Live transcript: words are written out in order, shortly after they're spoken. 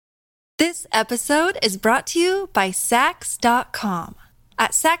This episode is brought to you by Saks.com.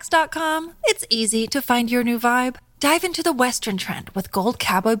 At Saks.com, it's easy to find your new vibe. Dive into the Western trend with gold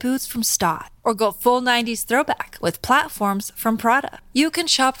cowboy boots from Staud, or go full 90s throwback with platforms from Prada. You can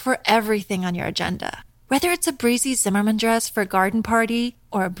shop for everything on your agenda, whether it's a breezy Zimmermann dress for a garden party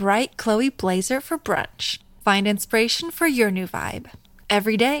or a bright Chloe blazer for brunch. Find inspiration for your new vibe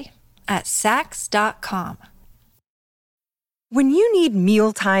every day at Saks.com. When you need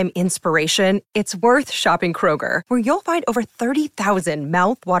mealtime inspiration, it's worth shopping Kroger, where you'll find over 30,000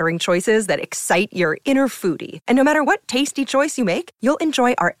 mouth-watering choices that excite your inner foodie. And no matter what tasty choice you make, you'll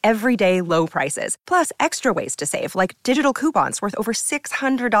enjoy our everyday low prices, plus extra ways to save, like digital coupons worth over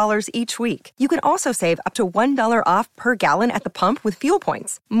 $600 each week. You can also save up to $1 off per gallon at the pump with fuel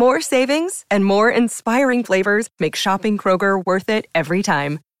points. More savings and more inspiring flavors make shopping Kroger worth it every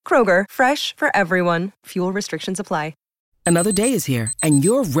time. Kroger, fresh for everyone. Fuel restrictions apply. Another day is here, and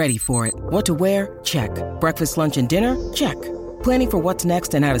you're ready for it. What to wear? Check. Breakfast, lunch, and dinner? Check. Planning for what's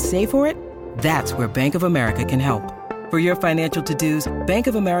next and how to save for it? That's where Bank of America can help. For your financial to-dos, Bank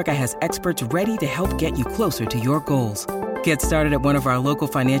of America has experts ready to help get you closer to your goals. Get started at one of our local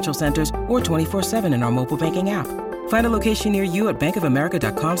financial centers or 24/7 in our mobile banking app. Find a location near you at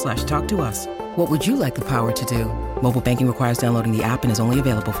bankofamerica.com/talktous. What would you like the power to do? Mobile banking requires downloading the app and is only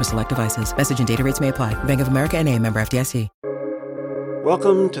available for select devices. Message and data rates may apply. Bank of America N.A., member FDIC.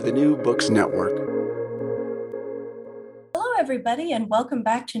 Welcome to the New Books Network. Hello, everybody, and welcome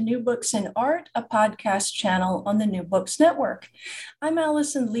back to New Books in Art, a podcast channel on the New Books Network. I'm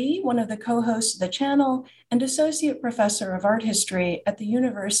Allison Lee, one of the co-hosts of the channel and Associate Professor of Art History at the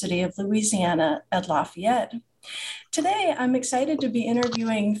University of Louisiana at Lafayette. Today, I'm excited to be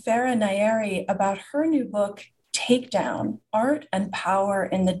interviewing Farah Nayeri about her new book, Takedown: Art and Power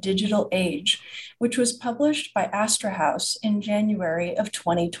in the Digital Age, which was published by Astra House in January of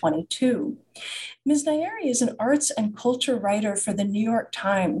 2022. Ms. Nayeri is an arts and culture writer for the New York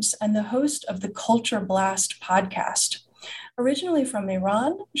Times and the host of the Culture Blast podcast. Originally from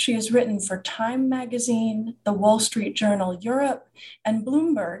Iran, she has written for Time Magazine, The Wall Street Journal Europe, and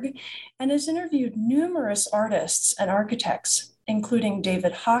Bloomberg, and has interviewed numerous artists and architects, including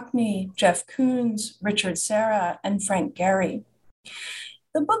David Hockney, Jeff Koons, Richard Serra, and Frank Gehry.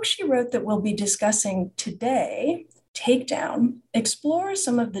 The book she wrote that we'll be discussing today, Takedown, explores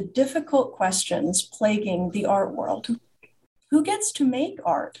some of the difficult questions plaguing the art world. Who gets to make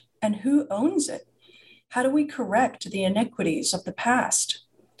art and who owns it? How do we correct the inequities of the past?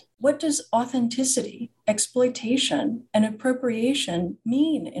 What does authenticity, exploitation, and appropriation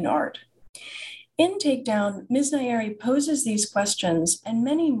mean in art? In Takedown, Ms. Nayeri poses these questions and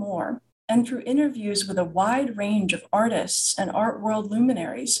many more, and through interviews with a wide range of artists and art world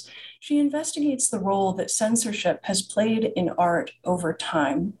luminaries, she investigates the role that censorship has played in art over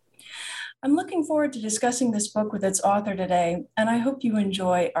time. I'm looking forward to discussing this book with its author today, and I hope you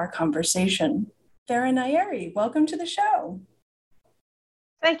enjoy our conversation. Farah Nayeri, welcome to the show.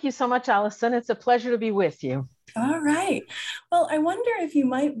 Thank you so much, Allison. It's a pleasure to be with you. All right. Well, I wonder if you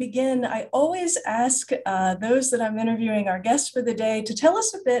might begin. I always ask those that I'm interviewing, our guests for the day, to tell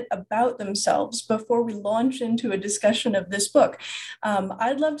us a bit about themselves before we launch into a discussion of this book.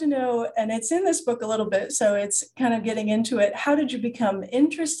 I'd love to know, and it's in this book a little bit, so it's kind of getting into it. How did you become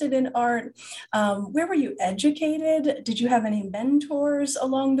interested in art? Where were you educated? Did you have any mentors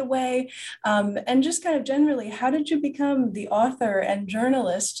along the way? And just kind of generally, how did you become the author and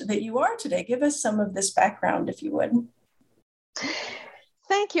journalist that you are today? Give us some of this background, if you would.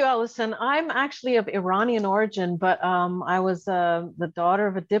 Thank you, Allison. I'm actually of Iranian origin, but I was the daughter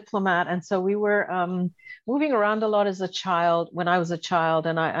of a diplomat. And so we were moving around a lot as a child, when I was a child.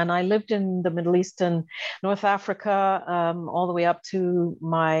 And I lived in the Middle East and North Africa all the way up to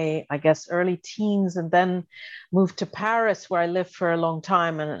my, I guess, early teens, and then moved to Paris, where I lived for a long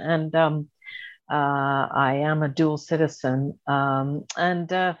time. I am a dual citizen. And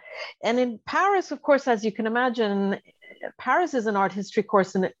in Paris, of course, as you can imagine, Paris is an art history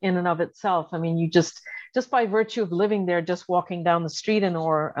course in and of itself. I mean, you just by virtue of living there, just walking down the street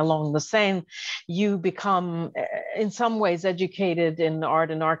or along the Seine, you become in some ways educated in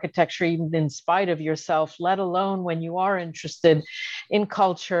art and architecture, even in spite of yourself, let alone when you are interested in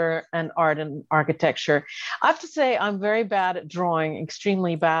culture and art and architecture. I have to say, I'm very bad at drawing,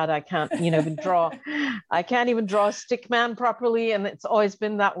 extremely bad. I can't even draw. I can't even draw a stick man properly. And it's always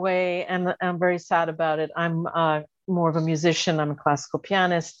been that way. And I'm very sad about it. I'm more of a musician. I'm a classical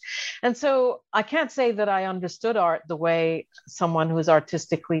pianist. And so I can't say that I understood art the way someone who's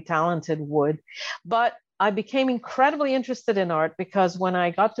artistically talented would, but I became incredibly interested in art because when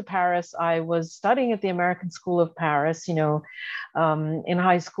I got to Paris, I was studying at the American School of Paris, in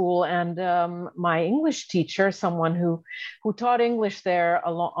high school. And my English teacher, someone who taught English there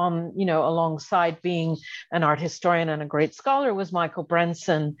alongside being an art historian and a great scholar, was Michael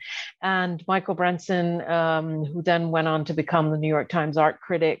Brenson. And Michael Brenson, who then went on to become the New York Times art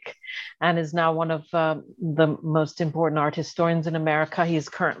critic and is now one of the most important art historians in America. He is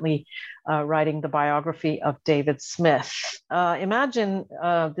currently writing the biography of David Smith. Imagine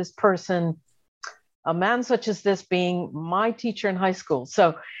this person, a man such as this, being my teacher in high school.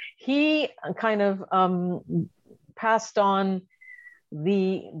 So he kind of passed on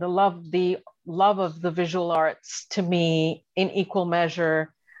the love of the visual arts to me in equal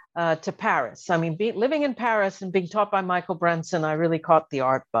measure to Paris. I mean, living in Paris and being taught by Michael Brenson, I really caught the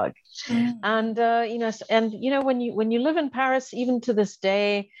art bug. And when you live in Paris, even to this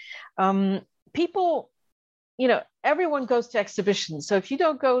day, people, everyone goes to exhibitions. So if you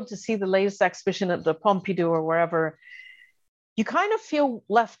don't go to see the latest exhibition at the Pompidou or wherever, you kind of feel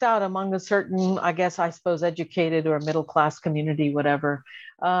left out among a certain, I suppose, educated or middle-class community, whatever.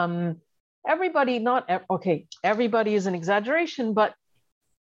 Everybody is an exaggeration, but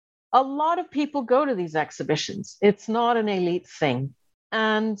a lot of people go to these exhibitions. It's not an elite thing.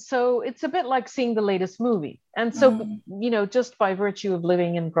 And so it's a bit like seeing the latest movie. And so, just by virtue of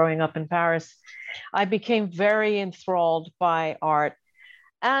living and growing up in Paris, I became very enthralled by art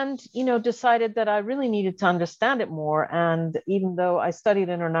and, decided that I really needed to understand it more. And even though I studied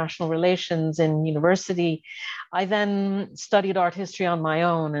international relations in university, I then studied art history on my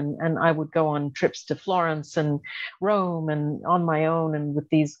own. And I would go on trips to Florence and Rome and on my own and with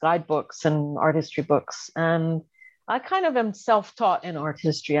these guidebooks and art history books. And I kind of am self-taught in art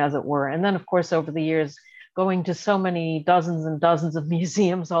history, as it were. And then, of course, over the years, going to so many dozens and dozens of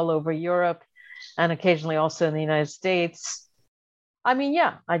museums all over Europe and occasionally also in the United States. I mean,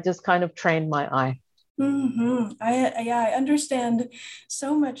 I just kind of trained my eye. Mm-hmm. I understand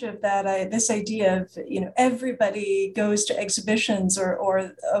so much of that. This idea of, everybody goes to exhibitions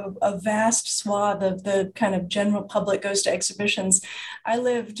or a vast swath of the kind of general public goes to exhibitions. I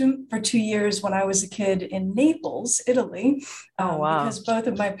lived for 2 years when I was a kid in Naples, Italy, because both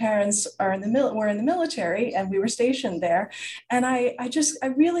of my parents were in the military and we were stationed there. And I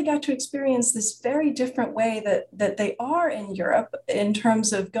really got to experience this very different way that they are in Europe in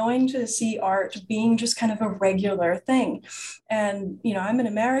terms of going to see art, being just kind of a regular thing. And, I'm an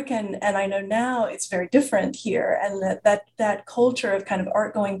American and I know now it's very different here. And that culture of kind of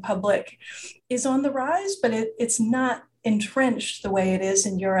art going public is on the rise, but it's not entrenched the way it is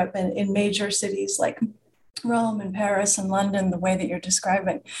in Europe and in major cities like Rome and Paris and London, the way that you're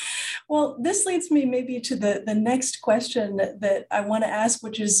describing. Well, this leads me maybe to the next question that I want to ask,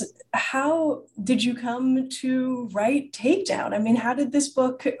 which is, how did you come to write Takedown? I mean, how did this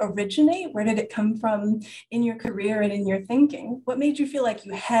book originate? Where did it come from in your career and in your thinking? What made you feel like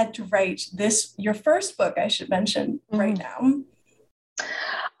you had to write this, your first book, I should mention, right now?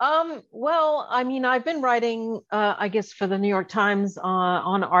 Well, I mean, I've been writing, for the New York Times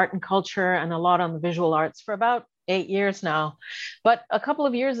on art and culture and a lot on the visual arts for about 8 years now. But a couple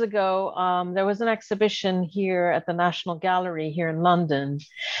of years ago, there was an exhibition here at the National Gallery here in London.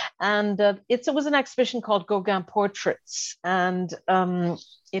 And it was an exhibition called Gauguin Portraits. And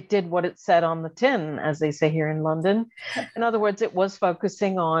it did what it said on the tin, as they say here in London. In other words, it was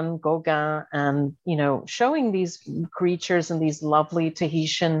focusing on Gauguin and, showing these creatures and these lovely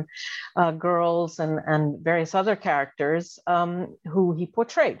Tahitian girls and various other characters who he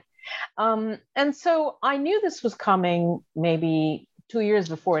portrayed. And so I knew this was coming maybe 2 years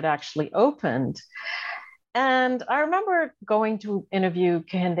before it actually opened. And I remember going to interview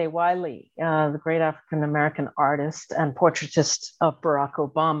Kehinde Wiley, the great African-American artist and portraitist of Barack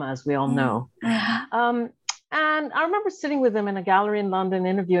Obama, as we all know. And I remember sitting with him in a gallery in London,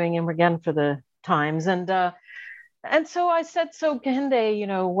 interviewing him again for the Times. And so I said, so Kehinde,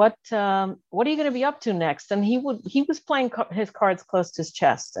 what are you going to be up to next? And he was playing his cards close to his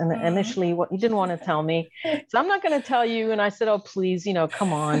chest. And initially he didn't want to tell me. So I'm not going to tell you. And I said, oh, please,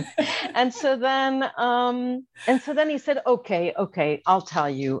 come on. And so then he said, okay, I'll tell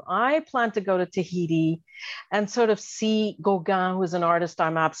you. I plan to go to Tahiti and sort of see Gauguin, who's an artist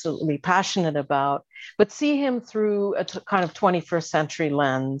I'm absolutely passionate about, but see him through a kind of 21st century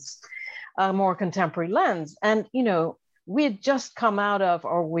lens. A more contemporary lens. And, we had just come out of,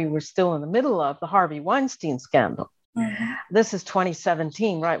 or we were still in the middle of, the Harvey Weinstein scandal. This is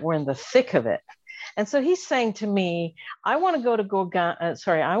 2017, right? We're in the thick of it. And so he's saying to me, I want to go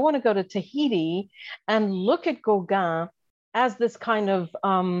to Tahiti and look at Gauguin as this kind of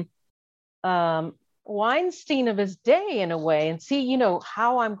Weinstein of his day in a way and see, you know,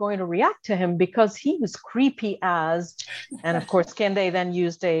 how I'm going to react to him, because he was creepy as, and of course, Kende then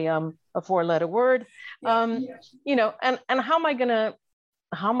used a 4-letter word, you know, and how am I going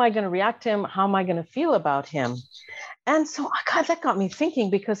to react to him? How am I going to feel about him? And so God, that got me thinking,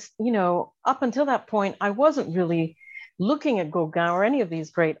 because, you know, up until that point, I wasn't really looking at Gauguin or any of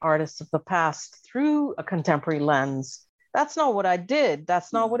these great artists of the past through a contemporary lens. That's not what I did.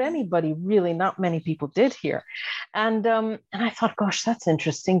 That's not what anybody really, not many people did here. And I thought, gosh, that's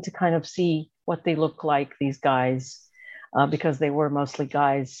interesting to kind of see what they look like, these guys, because they were mostly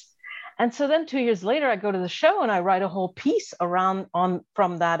guys. And so then 2 years later, I go to the show and I write a whole piece from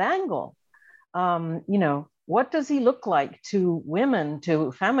that angle. You know, what does he look like to women,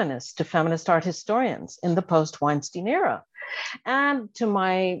 to feminist art historians in the post-Weinstein era? And to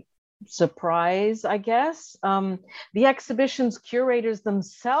my surprise, I guess, the exhibition's curators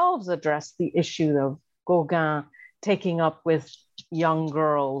themselves addressed the issue of Gauguin taking up with young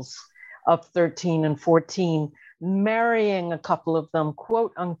girls of 13 and 14, marrying a couple of them,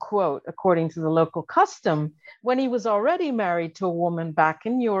 quote unquote, according to the local custom, when he was already married to a woman back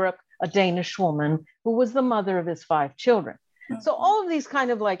in Europe, a Danish woman who was the mother of his 5 children. So all of these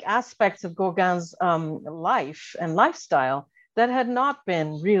kind of like aspects of Gauguin's life and lifestyle that had not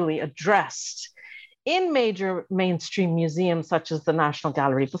been really addressed in major mainstream museums such as the National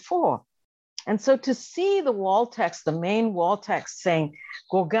Gallery before. And so to see the wall text, the main wall text saying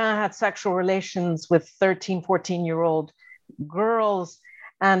Gauguin had sexual relations with 13, 14-year-old girls,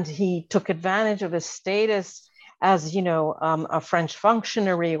 and he took advantage of his status as, you know, a French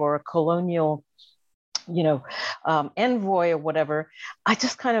functionary or a colonial, you know, envoy or whatever, I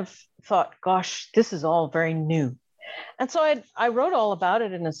just kind of thought, gosh, this is all very new. And so I wrote all about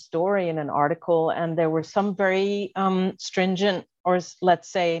it in a story, in an article, and there were some very stringent, or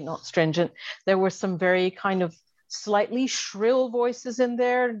let's say not stringent, there were some very kind of slightly shrill voices in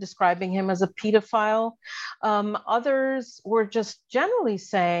there describing him as a pedophile. Others were just generally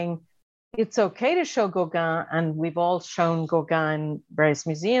saying, it's okay to show Gauguin, and we've all shown Gauguin in various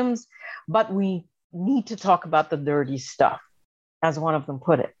museums, but we need to talk about the dirty stuff, as one of them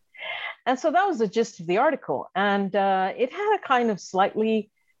put it. And so that was the gist of the article. And it had a kind of slightly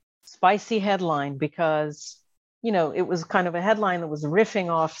spicy headline because, you know, it was kind of a headline that was riffing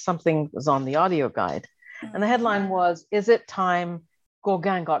off something that was on the audio guide. And the headline was, "Is it time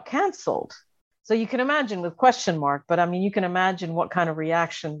Gauguin got canceled?" So you can imagine with question mark, but I mean, you can imagine what kind of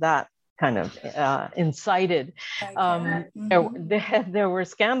reaction that kind of incited. There were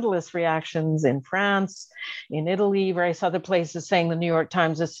scandalous reactions in France, in Italy, various other places saying the New York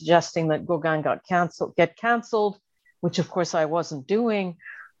Times is suggesting that Gauguin get canceled, which of course I wasn't doing.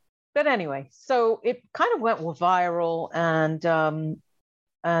 But anyway, so it kind of went viral, and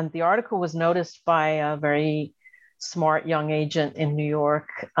the article was noticed by a very smart young agent in New York.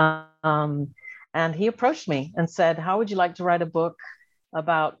 And he approached me and said, "How would you like to write a book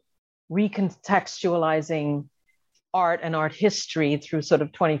about recontextualizing art and art history through sort of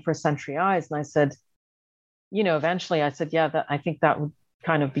 21st century eyes?" And I said, you know, eventually I said, yeah, I think that would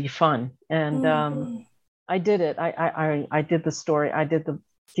kind of be fun. And I did it. I did the story.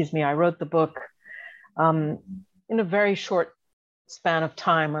 I wrote the book in a very short span of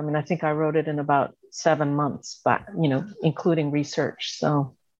time. I mean, I think I wrote it in about 7 months back, you know, including research.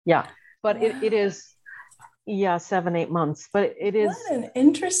 So yeah, but wow. it is, 7-8 months, but it is. What an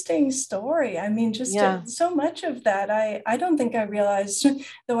interesting story. I mean, just so much of that, I don't think I realized,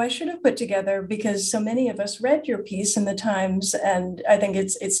 though I should have put together, because so many of us read your piece in the Times, and I think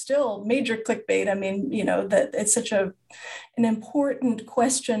it's still major clickbait. I mean, you know, that it's such an important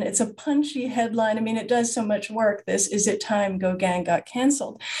question. It's a punchy headline. I mean, it does so much work. This, "Is it time Gauguin got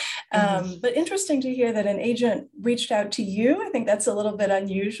canceled?" But interesting to hear that an agent reached out to you. I think that's a little bit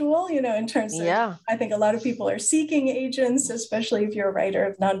unusual, you know, in terms of, I think a lot of people are seeking agents, especially if you're a writer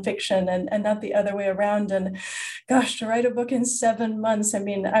of nonfiction, and not the other way around. And gosh, to write a book in 7 months, I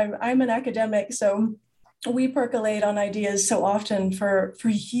mean, I'm an academic, so we percolate on ideas so often for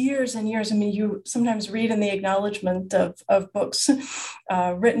years and years. I mean, you sometimes read in the acknowledgement of books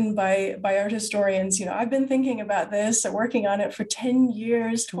written by art historians, you know, "I've been thinking about this or working on it for 10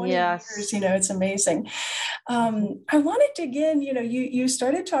 years, 20 years, you know, it's amazing." I want to dig in, you know, you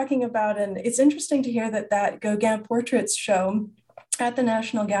started talking about, and it's interesting to hear that Gauguin Portraits show at the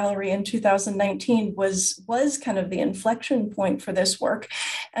National Gallery in 2019 was kind of the inflection point for this work.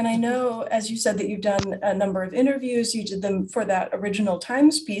 And I know, as you said, that you've done a number of interviews. You did them for that original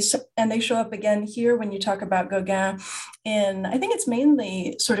Times piece, and they show up again here when you talk about Gauguin in, I think it's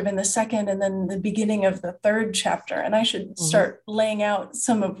mainly sort of in the second and then the beginning of the third chapter. And I should start laying out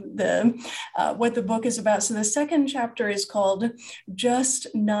some of the what the book is about. So the second chapter is called Just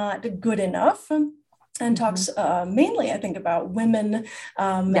Not Good Enough, and talks mainly, I think, about women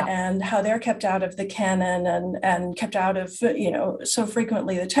and how they're kept out of the canon and kept out of, so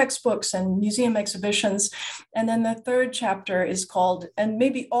frequently the textbooks and museum exhibitions. And then the third chapter is called, and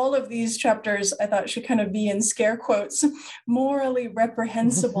maybe all of these chapters I thought should kind of be in scare quotes, Morally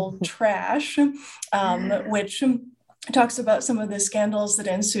Reprehensible Trash, which talks about some of the scandals that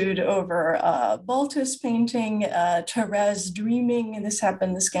ensued over Baltus painting, Therese dreaming, and this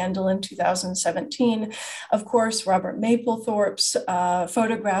happened, the scandal in 2017. Of course, Robert Mapplethorpe's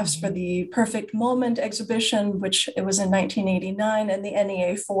photographs for the Perfect Moment exhibition, which it was in 1989, and the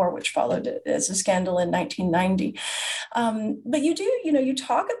NEA4, which followed it as a scandal in 1990. But you do, you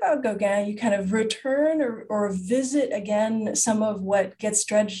talk about Gauguin, you kind of return or visit again some of what gets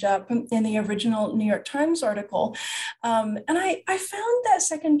dredged up in the original New York Times article. And I found that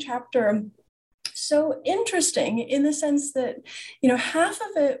second chapter so interesting in the sense that, half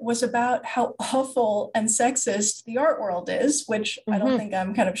of it was about how awful and sexist the art world is, which I don't think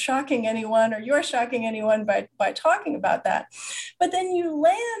I'm kind of shocking anyone or you're shocking anyone by talking about that. But then you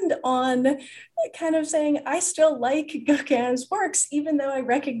land on kind of saying, I still like Gauguin's works, even though I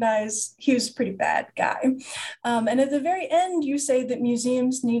recognize he was a pretty bad guy. And at the very end, you say that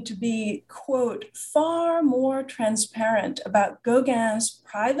museums need to be, quote, far more transparent about Gauguin's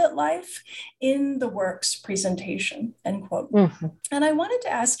private life in the work's presentation, end quote. And I wanted to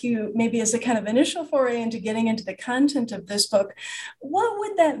ask you, maybe as a kind of initial foray into getting into the content of this book, what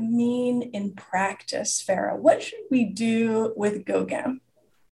would that mean in practice, Farah? What should we do with Gauguin?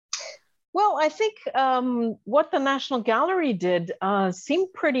 Well, I think what the National Gallery did seemed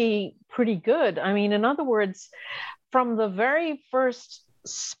pretty good. I mean, in other words, from the very first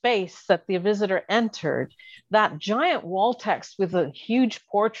space that the visitor entered, that giant wall text with a huge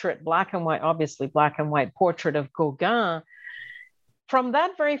portrait, black and white, obviously black and white portrait of Gauguin, from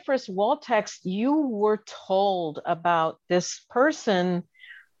that very first wall text, you were told about this person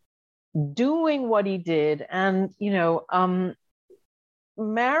doing what he did and,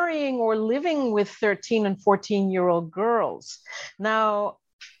 marrying or living with 13 and 14-year-old girls. Now,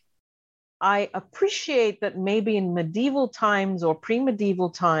 I appreciate that maybe in medieval times or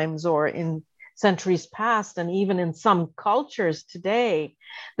pre-medieval times or in centuries past, and even in some cultures today,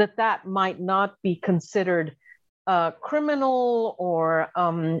 that might not be considered criminal or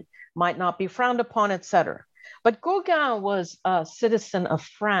might not be frowned upon, etc. But Gauguin was a citizen of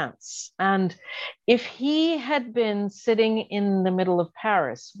France. And if he had been sitting in the middle of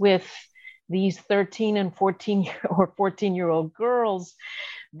Paris with these 13 and 14 or 14-year-old girls,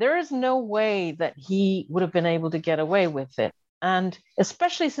 there is no way that he would have been able to get away with it. And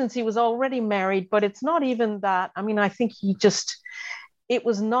especially since he was already married, but it's not even that. I mean, I think it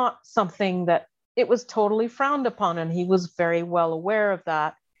was not something that it was totally frowned upon. And he was very well aware of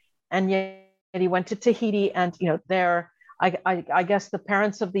that. And yet he went to Tahiti and, I guess the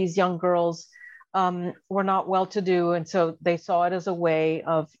parents of these young girls were not well-to-do. And so they saw it as a way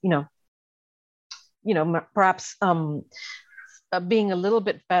of, perhaps being a little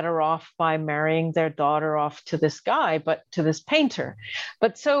bit better off by marrying their daughter off to this guy, but to this painter.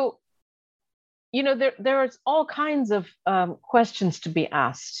 But so, there's all kinds of questions to be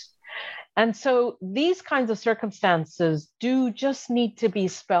asked. And so these kinds of circumstances do just need to be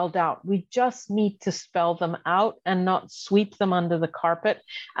spelled out. We just need to spell them out and not sweep them under the carpet,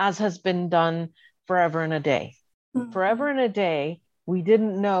 as has been done forever and a day. Forever and a day, we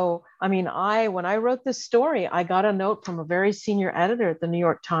didn't know. I mean, when I wrote this story, I got a note from a very senior editor at the New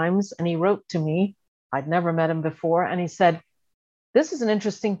York Times, and he wrote to me. I'd never met him before. And he said, this is an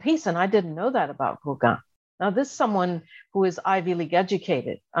interesting piece, and I didn't know that about Gauguin. Now, this is someone who is Ivy League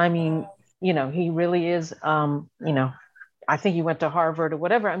educated. I mean, he really is, I think he went to Harvard or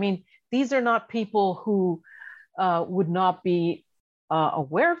whatever. I mean, these are not people who would not be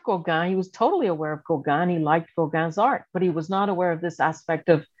aware of Gauguin. He was totally aware of Gauguin. He liked Gauguin's art, but he was not aware of this aspect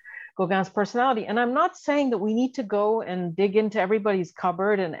of Gauguin's personality. And I'm not saying that we need to go and dig into everybody's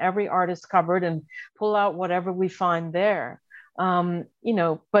cupboard and every artist's cupboard and pull out whatever we find there.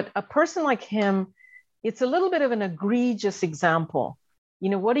 But a person like him, it's a little bit of an egregious example.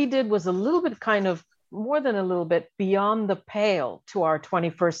 What he did was a little bit kind of more than a little bit beyond the pale to our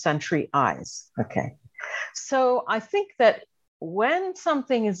 21st century eyes. Okay. So I think that when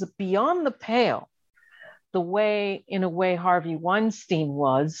something is beyond the pale, in a way Harvey Weinstein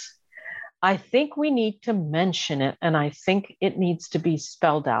was, I think we need to mention it. And I think it needs to be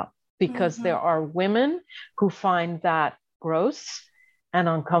spelled out, because there are women who find that gross and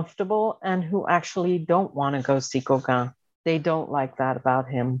uncomfortable and who actually don't want to go see Gauguin. They don't like that about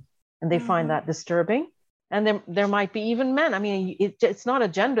him, and they find that disturbing. And there might be even men. I mean, it's not a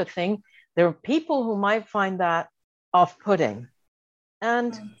gender thing. There are people who might find that off-putting.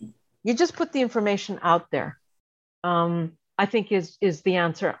 And you just put the information out there, I think is the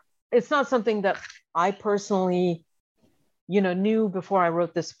answer. It's not something that I personally, knew before I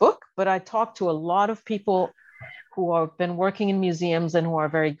wrote this book, but I talked to a lot of people who have been working in museums and who are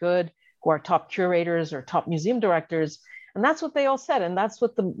very good, who are top curators or top museum directors. And that's what they all said. And that's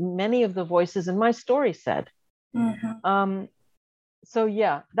what many of the voices in my story said. So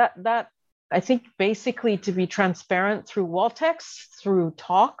yeah, that I think basically to be transparent through wall text, through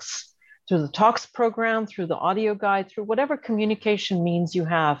talks, through the talks program, through the audio guide, through whatever communication means you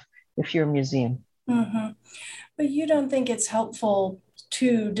have if you're a museum. But you don't think it's helpful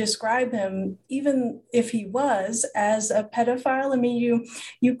to describe him, even if he was, as a pedophile? I mean,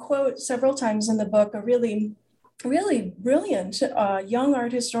 you quote several times in the book a really brilliant young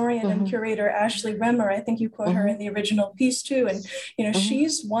art historian and curator, Ashley Remmer. I think you quote her in the original piece too. And,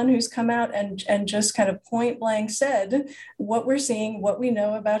 she's one who's come out and just kind of point blank said what we're seeing, what we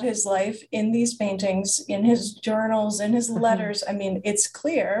know about his life in these paintings, in his journals, in his letters. I mean, it's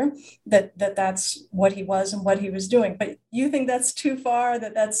clear that that's what he was and what he was doing. But you think that's too far,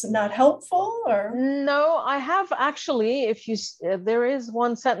 that's not helpful? Or no, I have actually, there is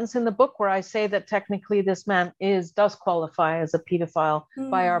one sentence in the book where I say that technically this man does qualify as a pedophile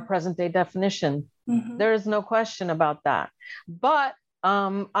by our present day definition. There is no question about that. But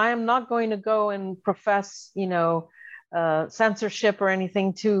I am not going to go and profess, censorship or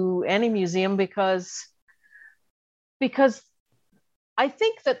anything to any museum, because I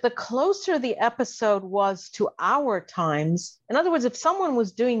think that the closer the episode was to our times, in other words, if someone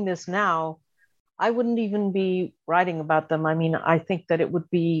was doing this now, I wouldn't even be writing about them. I mean, I think that it would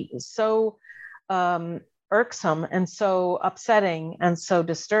be so irksome and so upsetting and so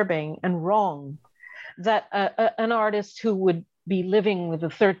disturbing and wrong that an artist who would be living with a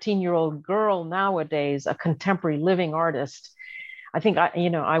 13-year-old girl nowadays, a contemporary living artist, I think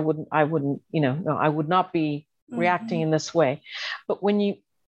I would not be reacting in this way. But when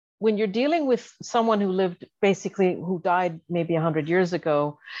you're dealing with someone who died maybe 100 years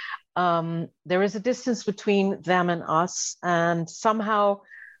ago, there is a distance between them and us, and somehow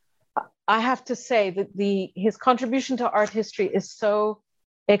I have to say that his contribution to art history is so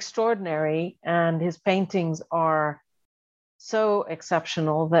extraordinary, and his paintings are so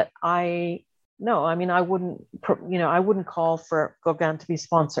exceptional that I wouldn't call for Gauguin to be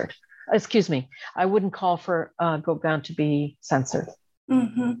sponsored. Excuse me, I wouldn't call for Gauguin to be censored.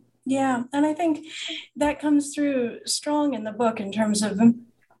 Yeah, and I think that comes through strong in the book in terms of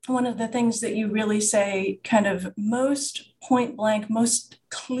one of the things that you really say kind of most point blank, most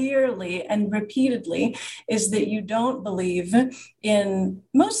clearly and repeatedly, is that you don't believe in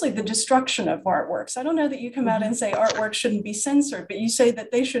mostly the destruction of artworks. I don't know that you come out and say artwork shouldn't be censored, but you say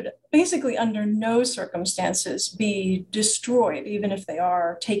that they should basically under no circumstances be destroyed, even if they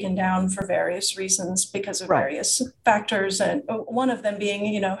are taken down for various reasons because of various factors. And one of them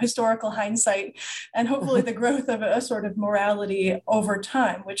being, historical hindsight and hopefully the growth of a sort of morality over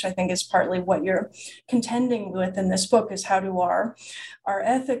time, which I think is partly what you're contending with in this book, is how do our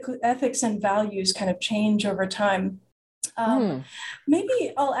ethics and values kind of change over time.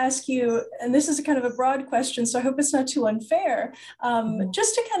 Maybe I'll ask you, and this is a kind of a broad question, so I hope it's not too unfair,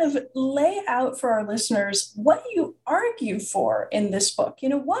 just to kind of lay out for our listeners what you argue for in this book.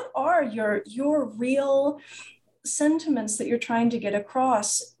 What are your real sentiments that you're trying to get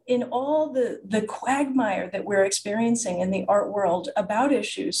across in all the quagmire that we're experiencing in the art world about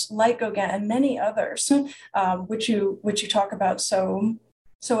issues like Gauguin and many others, which you talk about so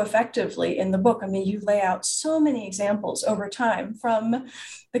effectively in the book. I mean, you lay out so many examples over time, from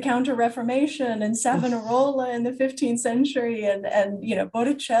the Counter-Reformation and Savonarola in the 15th century and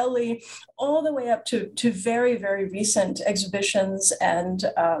Botticelli, all the way up to very, very recent exhibitions and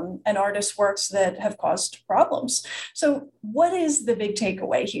artists' works that have caused problems. So what is the big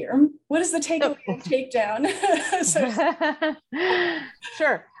takeaway here? What is the takedown?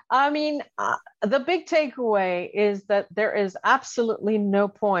 Sure. I mean, the big takeaway is that there is absolutely no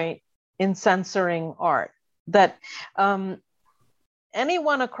point in censoring art. That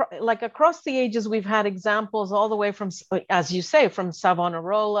anyone across the ages, we've had examples all the way from, as you say, from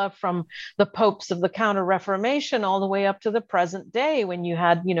Savonarola, from the popes of the Counter-Reformation, all the way up to the present day, when you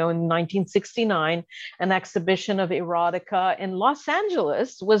had, in 1969, an exhibition of erotica in Los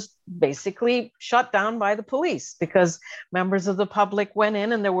Angeles was basically shut down by the police because members of the public went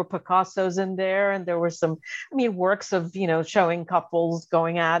in, and there were Picassos in there, and there were some, works of, showing couples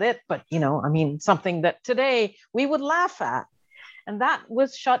going at it, but, something that today we would laugh at. And that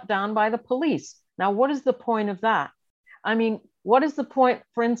was shut down by the police. Now, what is the point of that? What is the point,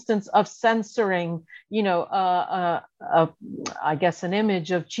 for instance, of censoring, I guess, an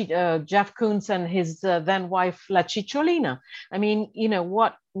image of Jeff Koons and his then wife, La Cicciolina?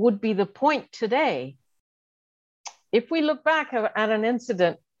 What would be the point today? If we look back at an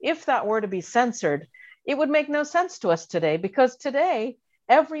incident, if that were to be censored, it would make no sense to us today, because today,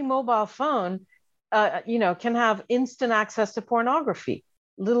 every mobile phone can have instant access to pornography.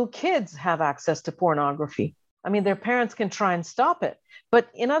 Little kids have access to pornography. Their parents can try and stop it. But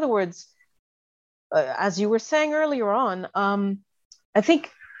in other words, as you were saying earlier on, I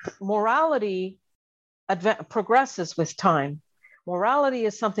think morality progresses with time. Morality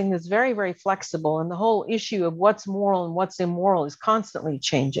is something that's very, very flexible. And the whole issue of what's moral and what's immoral is constantly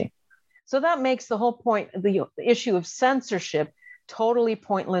changing. So that makes the whole point, the issue of censorship, totally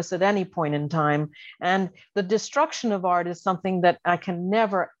pointless at any point in time. And the destruction of art is something that I can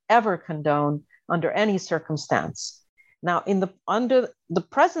never, ever condone under any circumstance. Now, under the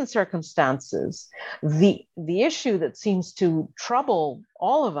present circumstances, the issue that seems to trouble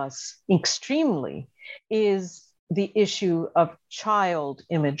all of us extremely is the issue of child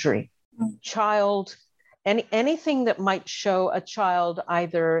imagery. Anything that might show a child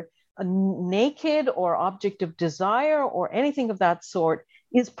either naked or object of desire or anything of that sort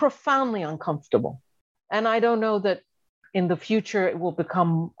is profoundly uncomfortable. And I don't know that in the future it will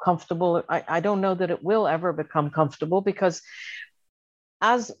become comfortable. I don't know that it will ever become comfortable, because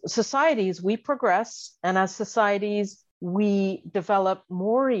as societies, we progress, and as societies, we develop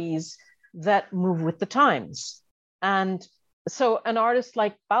mores that move with the times. And so an artist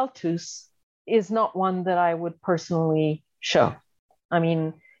like Balthus is not one that I would personally show.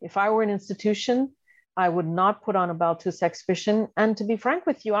 If I were an institution, I would not put on a Balthus exhibition. And to be frank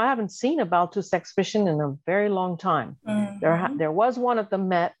with you, I haven't seen a Balthus exhibition in a very long time. Mm-hmm. There was one at the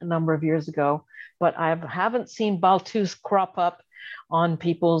Met a number of years ago, but I haven't seen Balthus crop up on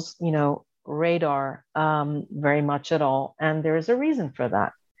people's, radar very much at all. And there is a reason for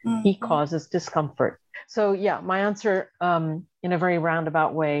that. Mm-hmm. He causes discomfort. So yeah, my answer in a very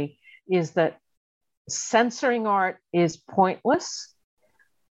roundabout way is that censoring art is pointless.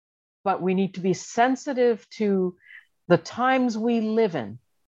 But we need to be sensitive to the times we live in,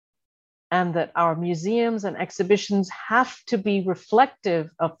 and that our museums and exhibitions have to be reflective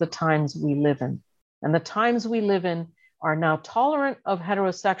of the times we live in. And the times we live in are now tolerant of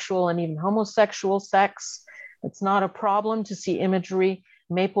heterosexual and even homosexual sex. It's not a problem to see imagery.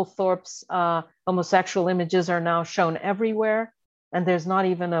 Mapplethorpe's homosexual images are now shown everywhere, and there's not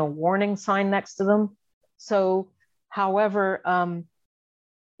even a warning sign next to them. So, however,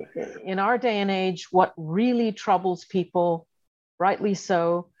 in our day and age, what really troubles people, rightly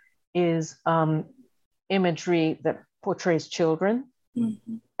so, is imagery that portrays children.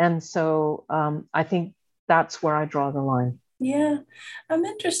 Mm-hmm. And so I think that's where I draw the line. Yeah, I'm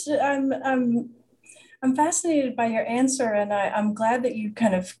interested. I'm fascinated by your answer, and I'm glad that you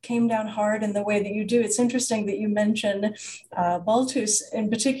kind of came down hard in the way that you do. It's interesting that you mention Balthus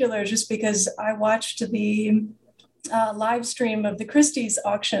in particular, just because I watched the live stream of the Christie's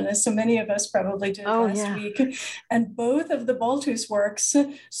auction, as so many of us probably did last week. And both of the Balthus works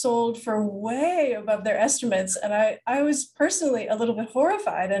sold for way above their estimates. And I was personally a little bit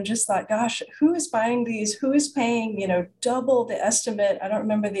horrified and just thought, gosh, who is buying these? Who is paying, double the estimate? I don't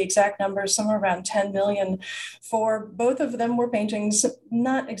remember the exact number, somewhere around 10 million for both of them were paintings,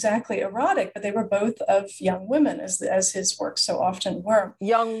 not exactly erotic, but they were both of young women, as his works so often were.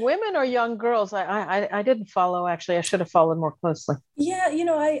 Young women or young girls? I didn't follow, actually. I should have followed more closely. Yeah,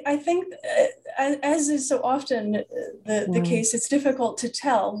 I think as is so often the case, it's difficult to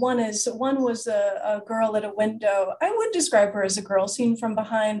tell. One was a girl at a window. I would describe her as a girl seen from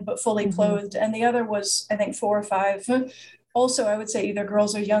behind, but fully clothed. And the other was, I think, 4 or 5. Also, I would say either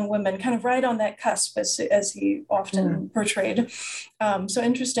girls or young women, kind of right on that cusp as he often portrayed. So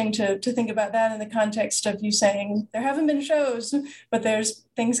interesting to think about that in the context of you saying there haven't been shows, but there's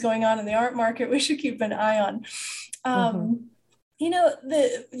things going on in the art market we should keep an eye on.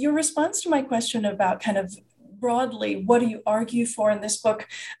 Your response to my question about kind of broadly, what do you argue for in this book,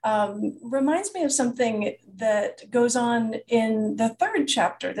 reminds me of something that goes on in the third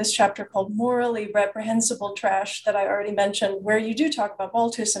chapter, this chapter called Morally Reprehensible Trash that I already mentioned, where you do talk about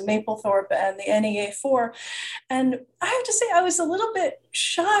Baltus and Mapplethorpe and the NEA4. And I have to say, I was a little bit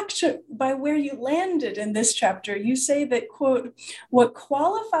shocked by where you landed in this chapter. You say that, quote, what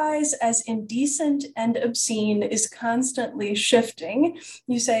qualifies as indecent and obscene is constantly shifting.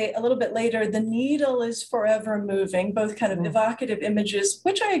 You say a little bit later, the needle is forever moving, both kind of evocative images,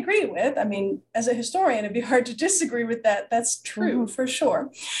 which I agree with. I mean, as a historian, it'd be hard to disagree with that. That's true for sure.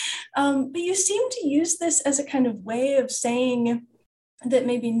 But you seem to use this as a kind of way of saying that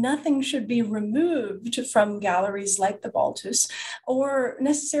maybe nothing should be removed from galleries like the Baltus or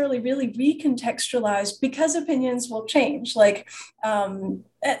necessarily really recontextualized because opinions will change. And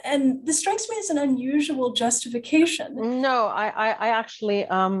this strikes me as an unusual justification. No, I actually,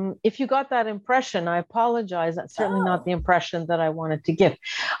 if you got that impression, I apologize. That's certainly not the impression that I wanted to give.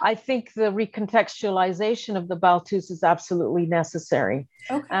 I think the recontextualization of the Baltus is absolutely necessary.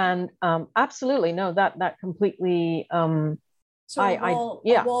 Okay. And absolutely, no, that completely... So a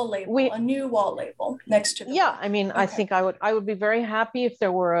wall label, a new wall label next to the wall. I mean, okay. I think I would be very happy if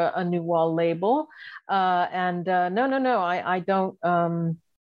there were a new wall label. No, I don't, and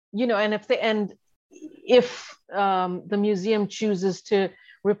if the museum chooses to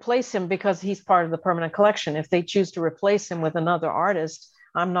replace him because he's part of the permanent collection, if they choose to replace him with another artist,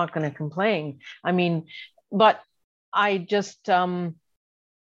 I'm not going to complain. I mean, but I just,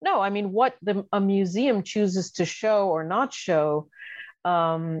 no, I mean, what a museum chooses to show or not show,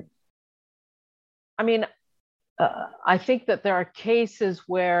 I think that there are cases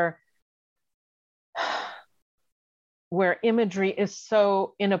where imagery is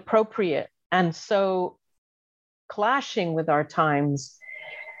so inappropriate and so clashing with our times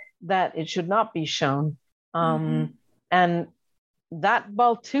that it should not be shown. And that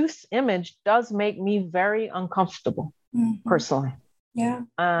Baltus image does make me very uncomfortable, personally. Yeah.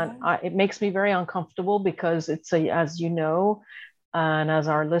 And it makes me very uncomfortable because it's as you know, and as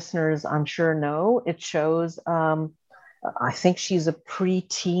our listeners I'm sure know, it shows, I think she's a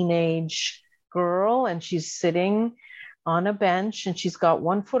pre-teenage girl and she's sitting on a bench and she's got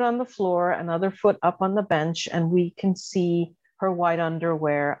one foot on the floor, another foot up on the bench, and we can see her white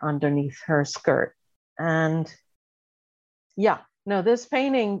underwear underneath her skirt. And this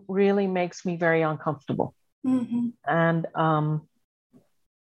painting really makes me very uncomfortable. And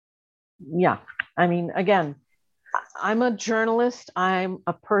I mean, again, I'm a journalist. I'm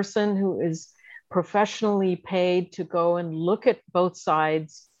a person who is professionally paid to go and look at both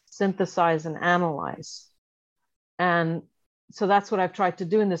sides, synthesize and analyze. And so that's what I've tried to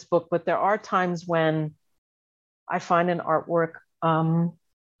do in this book. But there are times when I find an artwork,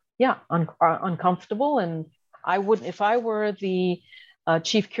 uncomfortable. And I wouldn't, if I were the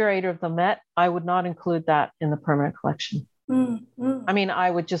chief curator of the Met, I would not include that in the permanent collection. I mean,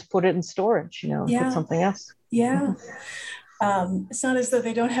 I would just put it in storage, put something else. Yeah. It's not as though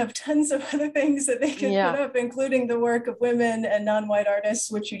they don't have tons of other things that they can put up, including the work of women and non-white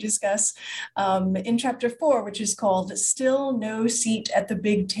artists, which you discuss in chapter 4, which is called Still No Seat at the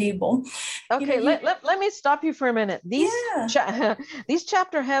Big Table. Okay, let me stop you for a minute. These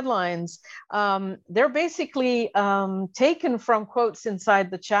chapter headlines, they're basically taken from quotes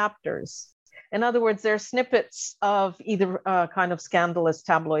inside the chapters. In other words, they're snippets of either a kind of scandalous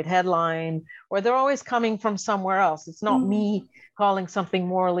tabloid headline, or they're always coming from somewhere else. It's not me calling something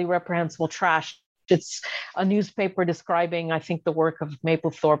morally reprehensible trash. It's a newspaper describing, I think, the work of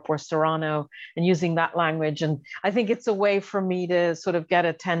Mapplethorpe or Serrano and using that language. And I think it's a way for me to sort of get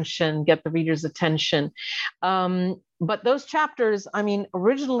the reader's attention. But those chapters, I mean,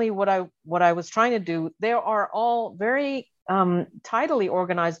 originally what I was trying to do, they are all very tidily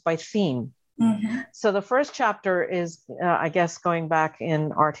organized by theme. So the first chapter is, I guess, going back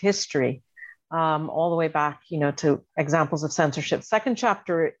in art history, all the way back, to examples of censorship. Second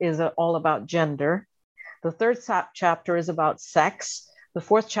chapter is all about gender. The third chapter is about sex. The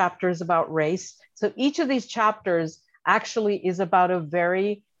fourth chapter is about race. So each of these chapters actually is about a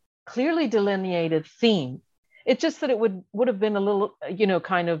very clearly delineated theme. It's just that it would have been a little,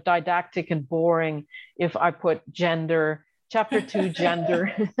 kind of didactic and boring if I put gender. Chapter 2,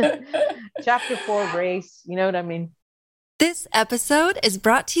 gender. Chapter 4, race. You know what I mean? This episode is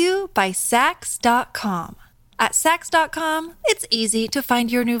brought to you by Saks.com. At Saks.com, it's easy to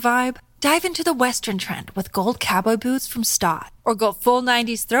find your new vibe. Dive into the Western trend with gold cowboy boots from Stott, or go full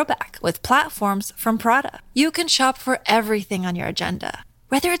 90s throwback with platforms from Prada. You can shop for everything on your agenda,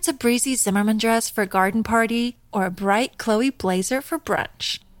 whether it's a breezy Zimmermann dress for a garden party or a bright Chloe blazer for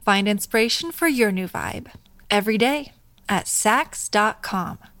brunch. Find inspiration for your new vibe every day at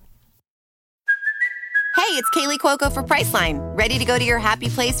Saks.com. Hey, it's Kaylee Cuoco for Priceline. Ready to go to your happy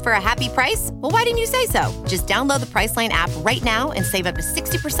place for a happy price? Well, why didn't you say so? Just download the Priceline app right now and save up to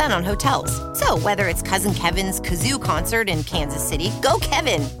 60% on hotels. So whether it's Cousin Kevin's Kazoo Concert in Kansas City, go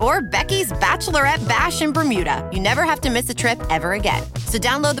Kevin, or Becky's Bachelorette Bash in Bermuda, you never have to miss a trip ever again. So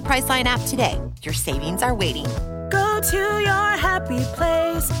download the Priceline app today. Your savings are waiting. Go to your happy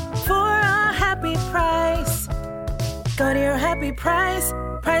place for a happy price. Go to your happy price,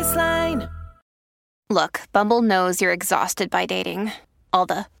 Priceline. Look, Bumble knows you're exhausted by dating. All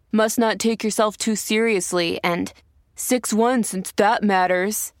the, must not take yourself too seriously, and 6'1" since that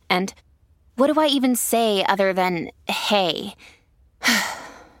matters, and what do I even say other than, hey?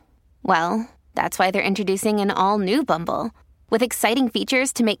 Well, that's why they're introducing an all-new Bumble, with exciting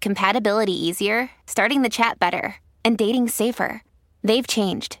features to make compatibility easier, starting the chat better, and dating safer. They've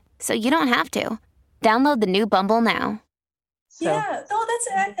changed, so you don't have to. Download the new Bumble now. So. Yeah, no,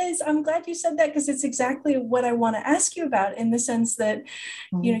 I'm glad you said that, because it's exactly what I want to ask you about, in the sense that,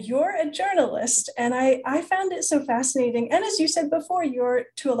 you're a journalist, and I found it so fascinating. And as you said before, you're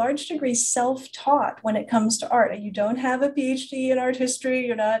to a large degree self-taught when it comes to art. You don't have a PhD in art history.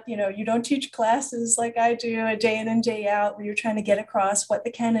 You're not, you don't teach classes like I do a day in and day out, where you're trying to get across what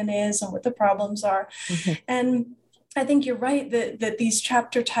the canon is and what the problems are. Mm-hmm. And I think you're right that these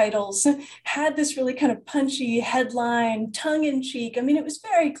chapter titles had this really kind of punchy headline, tongue-in-cheek. I mean, it was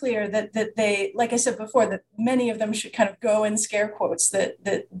very clear that they, like I said before, that many of them should kind of go in scare quotes, that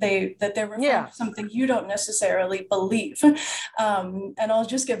they're referring to something you don't necessarily believe. And I'll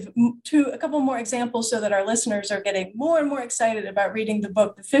just give a couple more examples so that our listeners are getting more and more excited about reading the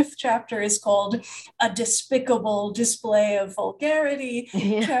book. The 5th chapter is called A Despicable Display of Vulgarity.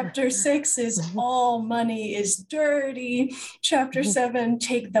 Yeah. Chapter 6 is All Money is Dirt. Chapter 7,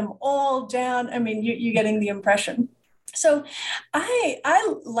 Take Them All Down. I mean, you're getting the impression. So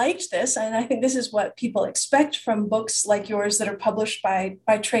I liked this, and I think this is what people expect from books like yours that are published by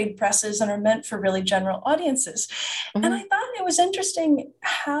trade presses and are meant for really general audiences. Mm-hmm. And I thought it was interesting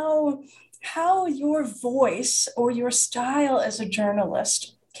how your voice or your style as a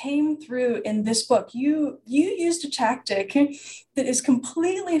journalist came through in this book. You used a tactic that is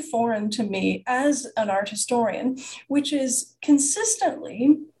completely foreign to me as an art historian, which is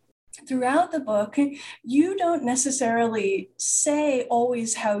consistently throughout the book, you don't necessarily say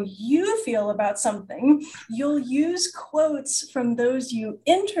always how you feel about something. You'll use quotes from those you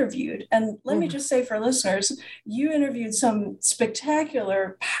interviewed. And let me just say for listeners, you interviewed some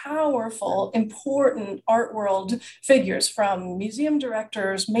spectacular, powerful, important art world figures, from museum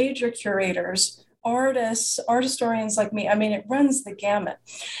directors, major curators, artists, art historians like me. I mean, it runs the gamut.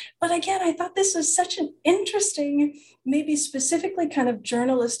 But again, I thought this was such an interesting, maybe specifically kind of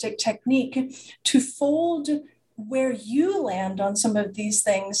journalistic technique to fold where you land on some of these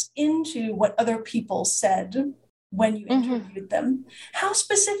things into what other people said when you interviewed them. How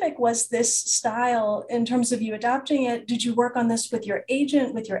specific was this style in terms of you adopting it? Did you work on this with your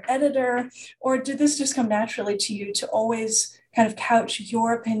agent, with your editor, or did this just come naturally to you to always kind of couch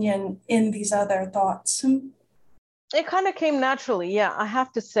your opinion in these other thoughts? It kind of came naturally, yeah, I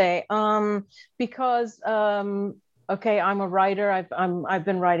have to say, because, okay, I'm a writer. I've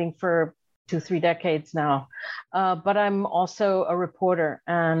been writing for 2-3 decades now, but I'm also a reporter,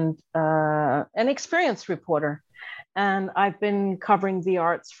 and an experienced reporter. And I've been covering the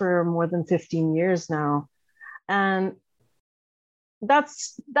arts for more than 15 years now. And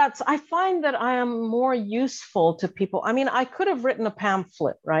that's I find that I am more useful to people. I mean, I could have written a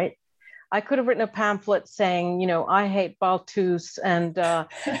pamphlet, right? I could have written a pamphlet saying, I hate Balthus, and,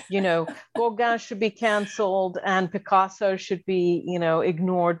 Gauguin should be canceled, and Picasso should be,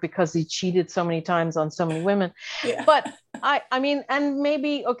 ignored because he cheated so many times on so many women. Yeah. But I mean, and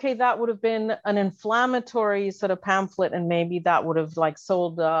maybe, okay, that would have been an inflammatory sort of pamphlet, and maybe that would have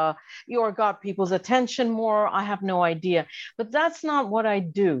sold or got people's attention more. I have no idea. But that's not what I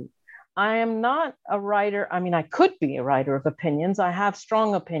do. I am not a writer. I mean, I could be a writer of opinions. I have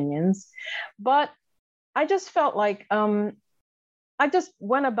strong opinions, but I just felt like I just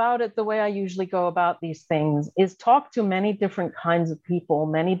went about it the way I usually go about these things, is talk to many different kinds of people,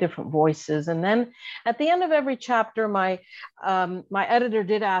 many different voices. And then at the end of every chapter, my editor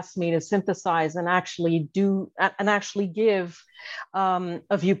did ask me to synthesize and actually give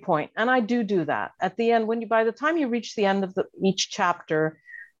a viewpoint. And I do that. At the end, by the time you reach the end of each chapter,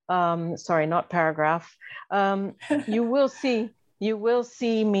 sorry, not paragraph, you will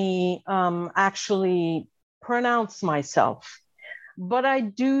see me actually pronounce myself. But I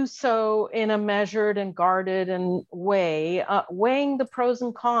do so in a measured and guarded way, weighing the pros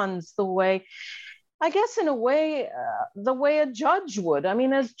and cons the way I guess in a way, the way a judge would. I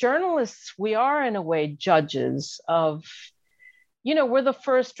mean, as journalists, we are in a way judges of, we're the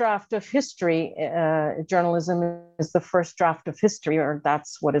first draft of history. Journalism is the first draft of history, or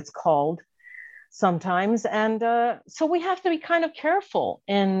that's what it's called sometimes. And so we have to be kind of careful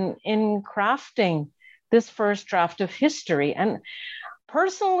in crafting this first draft of history. And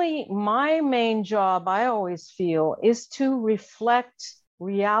personally, my main job, I always feel, is to reflect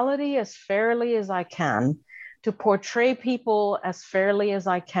reality as fairly as I can, to portray people as fairly as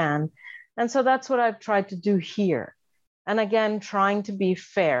I can. And so that's what I've tried to do here. And again, trying to be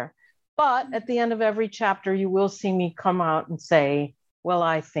fair. But at the end of every chapter, you will see me come out and say, well,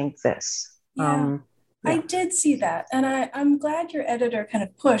 I think this. Yeah. I did see that. And I'm glad your editor kind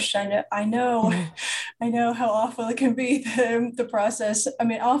of pushed. I know how awful it can be, the process. I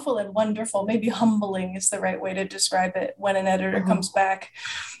mean, awful and wonderful, maybe humbling is the right way to describe it, when an editor comes back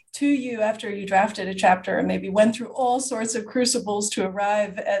to you after you drafted a chapter and maybe went through all sorts of crucibles to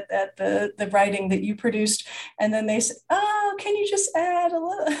arrive at the writing that you produced. And then they say, oh, can you just add a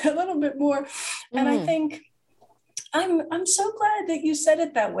little bit more? And I think I'm so glad that you said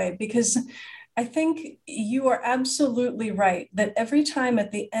it that way, because I think you are absolutely right that every time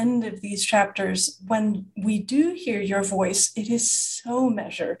at the end of these chapters, when we do hear your voice, it is so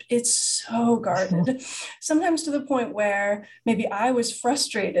measured, it's so guarded, sometimes to the point where maybe I was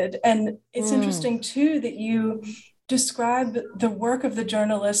frustrated. And it's interesting too that you describe the work of the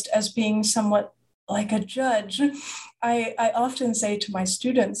journalist as being somewhat like a judge. I often say to my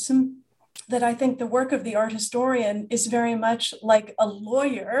students that I think the work of the art historian is very much like a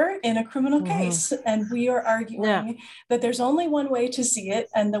lawyer in a criminal case. And we are arguing that there's only one way to see it.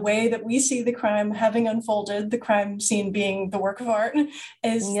 And the way that we see the crime having unfolded, the crime scene being the work of art,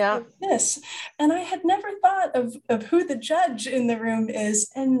 is this. And I had never thought of who the judge in the room is.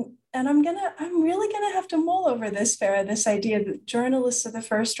 And I'm really gonna have to mull over this, Farah, this idea that journalists are the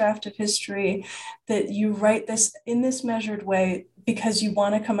first draft of history, that you write this in this measured way because you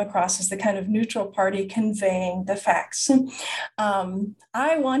want to come across as the kind of neutral party conveying the facts.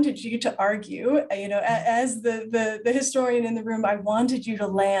 I wanted you to argue, as the historian in the room, I wanted you to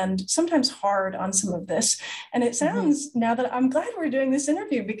land sometimes hard on some of this. And it sounds now that I'm glad we're doing this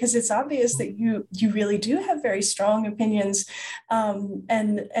interview, because it's obvious that you really do have very strong opinions. And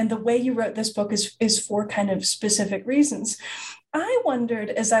the way you wrote this book is for kind of specific reasons. I wondered,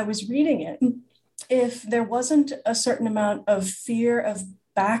 as I was reading it, if there wasn't a certain amount of fear of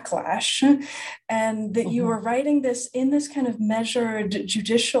backlash, and that you were writing this in this kind of measured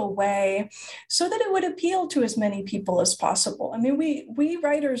judicial way so that it would appeal to as many people as possible. I mean, we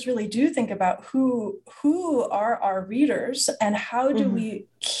writers really do think about who are our readers and how do we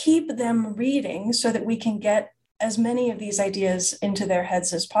keep them reading so that we can get as many of these ideas into their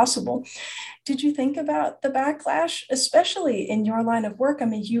heads as possible. Did you think about the backlash, especially in your line of work? I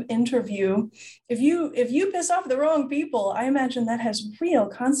mean, you interview, if you piss off the wrong people, I imagine that has real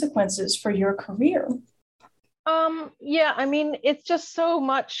consequences for your career. Yeah, I mean, it's just so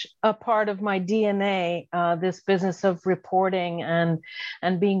much a part of my DNA, this business of reporting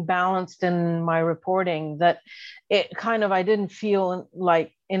and being balanced in my reporting, that it kind of, I didn't feel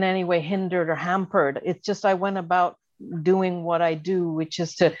like in any way hindered or hampered. It's just, I went about doing what I do, which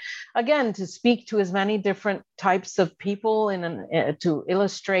is to speak to as many different types of people to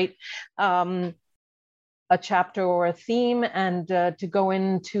illustrate a chapter or a theme, and to go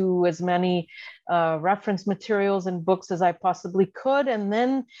into as many reference materials and books as I possibly could, and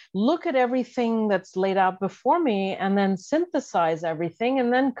then look at everything that's laid out before me, and then synthesize everything,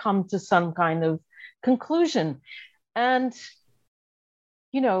 and then come to some kind of conclusion. And,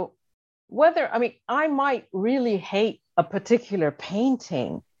 I might really hate a particular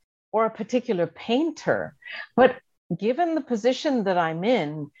painting or a particular painter, but given the position that I'm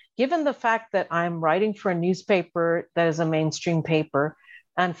in, given the fact that I'm writing for a newspaper that is a mainstream paper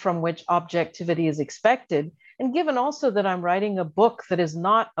and from which objectivity is expected, and given also that I'm writing a book that is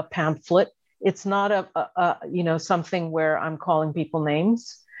not a pamphlet, it's not a something where I'm calling people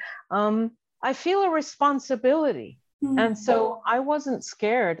names, I feel a responsibility. And so I wasn't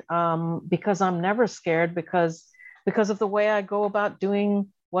scared, because I'm never scared, because of the way I go about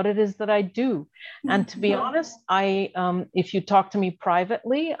doing what it is that I do. And to be honest, if you talk to me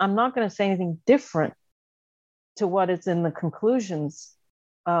privately, I'm not going to say anything different to what is in the conclusions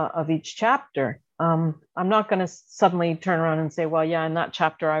of each chapter. I'm not going to suddenly turn around and say, well, yeah, in that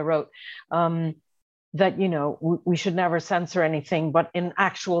chapter I wrote that, we should never censor anything. But in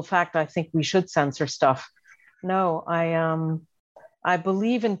actual fact, I think we should censor stuff. No, I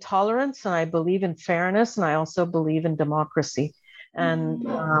believe in tolerance, and I believe in fairness, and I also believe in democracy. And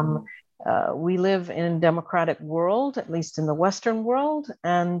we live in a democratic world, at least in the Western world,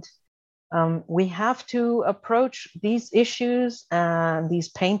 and we have to approach these issues and these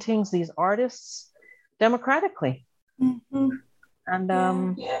paintings, these artists, democratically. Mm-hmm.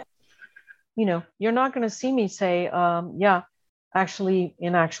 And, you know, you're not going to see me say, actually,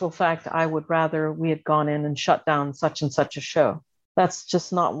 in actual fact, I would rather we had gone in and shut down such and such a show. That's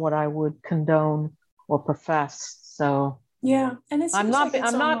just not what I would condone or profess. So yeah, and it seems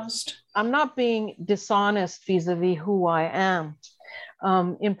I'm not being dishonest vis-a-vis who I am.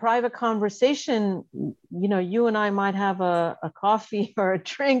 In private conversation, you know, you and I might have a coffee or a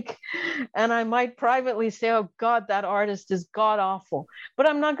drink, and I might privately say, oh God, that artist is god awful. But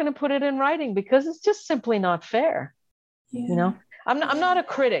I'm not going to put it in writing because it's just simply not fair. Yeah. You know, I'm not a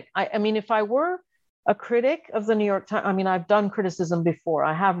critic. I mean, if I were a critic of the New York Times, I mean, I've done criticism before.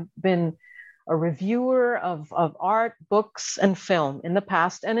 I have been a reviewer of art, books, and film in the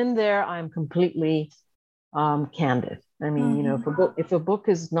past. And in there, I'm completely candid. I mean, you know, if a book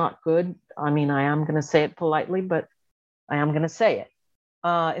is not good, I mean, I am going to say it politely, but I am going to say it.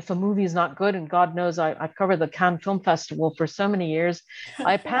 If a movie is not good, and God knows I covered the Cannes Film Festival for so many years,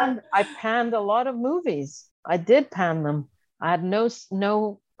 I panned a lot of movies. I did pan them. I had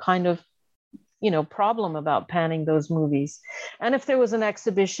no kind of, you know, problem about panning those movies. And if there was an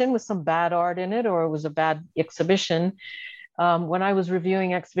exhibition with some bad art in it, or it was a bad exhibition, when I was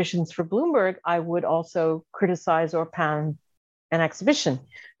reviewing exhibitions for Bloomberg, I would also criticize or pan an exhibition.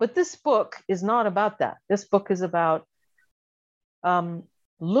 But this book is not about that. This book is about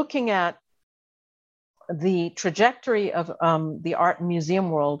looking at the trajectory of the art and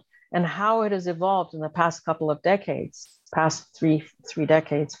museum world and how it has evolved in the past couple of decades, past three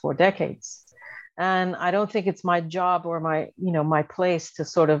decades, 4 decades. And I don't think it's my job or my place to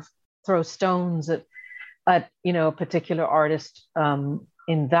sort of throw stones at you know, a particular artist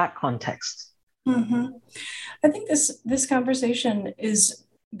in that context. Mm-hmm. I think this conversation is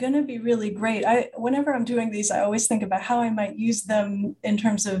going to be really great. Whenever I'm doing these, I always think about how I might use them in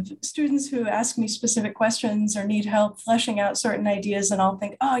terms of students who ask me specific questions or need help fleshing out certain ideas. And I'll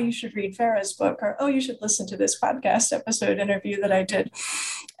think, oh, you should read Farah's book, or, oh, you should listen to this podcast episode interview that I did.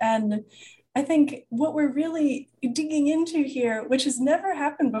 And I think what we're really digging into here, which has never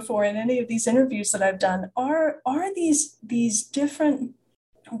happened before in any of these interviews that I've done, are these different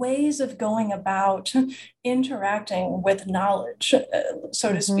ways of going about interacting with knowledge,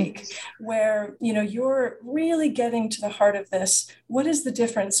 so to speak, where, you know, you're really getting to the heart of this. What is the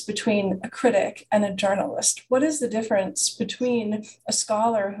difference between a critic and a journalist? What is the difference between a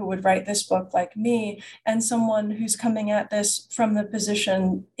scholar who would write this book like me and someone who's coming at this from the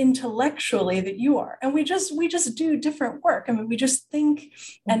position intellectually that you are? And we just do different work. I mean, we just think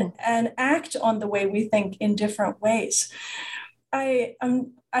and act on the way we think in different ways. I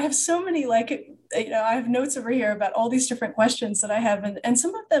have so many, I have notes over here about all these different questions that I have, and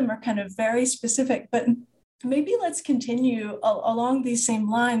some of them are kind of very specific, but maybe let's continue along these same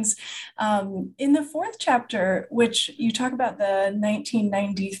lines. In the 4th chapter, which you talk about the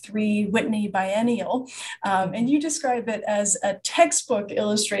 1993 Whitney Biennial, and you describe it as a textbook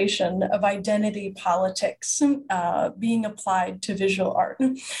illustration of identity politics being applied to visual art.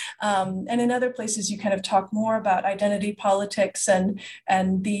 And in other places, you kind of talk more about identity politics and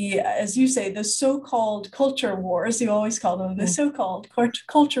the, as you say, the so-called culture wars. You always call them the so-called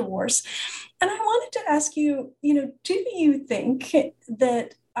culture wars. And I wanted to ask you, do you think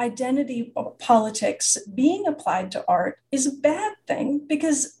that identity politics being applied to art is a bad thing?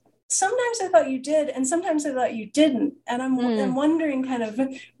 Because sometimes I thought you did, and sometimes I thought you didn't. And I'm wondering kind of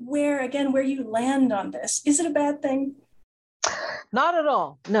where you land on this. Is it a bad thing? Not at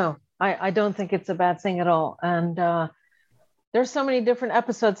all. No, I don't think it's a bad thing at all. And there's so many different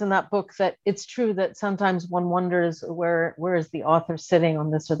episodes in that book that it's true that sometimes one wonders where is the author sitting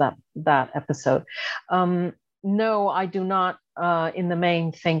on this or that episode. No, I do not in the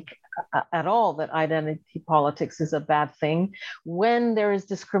main think at all that identity politics is a bad thing. When there is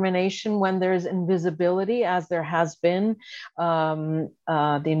discrimination, when there is invisibility, as there has been, the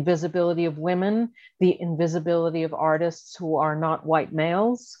invisibility of women, the invisibility of artists who are not white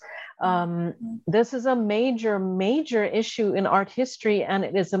males, this is a major issue in art history, and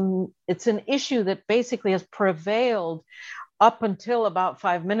it's an issue that basically has prevailed up until about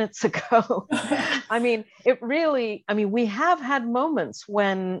 5 minutes ago. I mean, we have had moments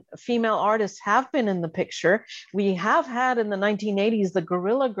when female artists have been in the picture. We have had in the 1980s, the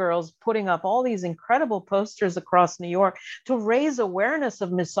Guerrilla Girls putting up all these incredible posters across New York to raise awareness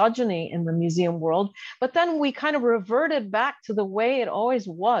of misogyny in the museum world. But then we kind of reverted back to the way it always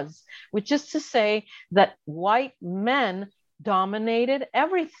was, which is to say that white men dominated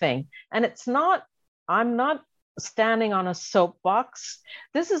everything. And I'm not standing on a soapbox.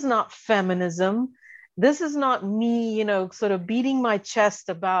 This is not feminism. This is not me, sort of beating my chest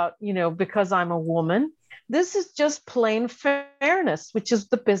about, because I'm a woman. This is just plain fairness, which is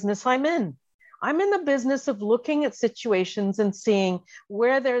the business I'm in. I'm in the business of looking at situations and seeing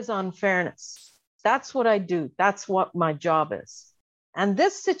where there's unfairness. That's what I do. That's what my job is. And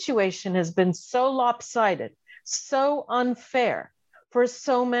this situation has been so lopsided, so unfair for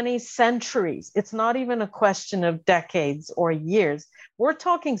so many centuries. It's not even a question of decades or years. We're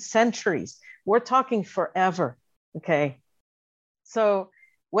talking centuries. We're talking forever. Okay. So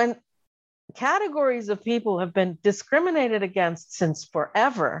when categories of people have been discriminated against since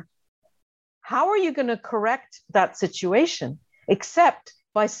forever, how are you going to correct that situation except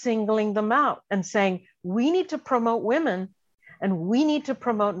by singling them out and saying, we need to promote women and we need to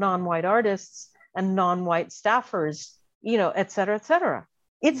promote non-white artists and non-white staffers, et cetera, et cetera.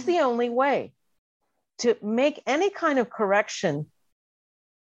 It's the only way to make any kind of correction,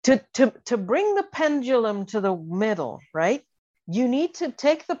 to bring the pendulum to the middle, right? You need to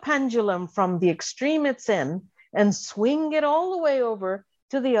take the pendulum from the extreme it's in and swing it all the way over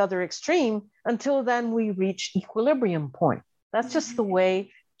to the other extreme until then we reach equilibrium point. That's just the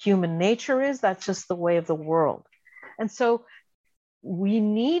way human nature is. That's just the way of the world. And so we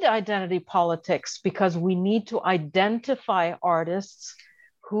need identity politics because we need to identify artists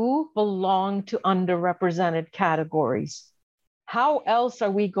who belong to underrepresented categories. How else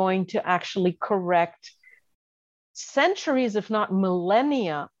are we going to actually correct centuries, if not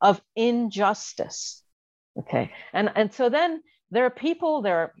millennia, of injustice? Okay. And so then there are people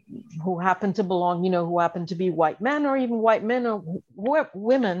there who happen to belong, who happen to be white men or even white men or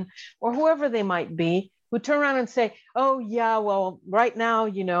women or whoever they might be, who turn around and say, oh, yeah, well, right now,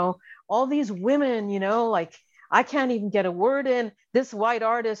 all these women, like I can't even get a word in. This white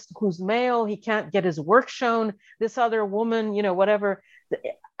artist who's male, he can't get his work shown. This other woman, whatever.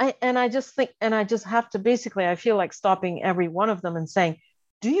 I just have to basically, I feel like stopping every one of them and saying,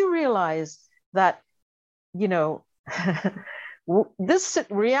 do you realize that, this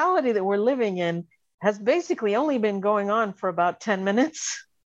reality that we're living in has basically only been going on for about 10 minutes.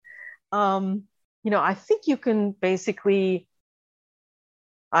 I think you can basically,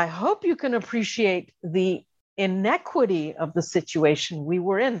 I hope you can appreciate the inequity of the situation we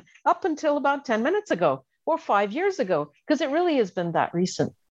were in up until about 10 minutes ago or 5 years ago, because it really has been that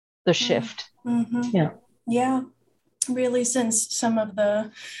recent, the shift. Mm-hmm. Yeah. Really, since some of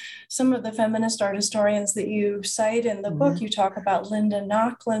the feminist art historians that you cite in the book, you talk about Linda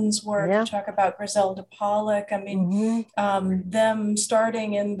Nochlund's work, you talk about Griselda Pollock. I mean, them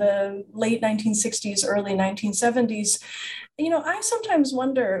starting in the late 1960s, early 1970s. I sometimes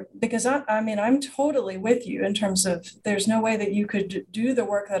wonder, because I'm totally with you in terms of there's no way that you could do the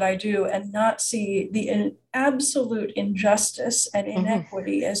work that I do and not see the absolute injustice and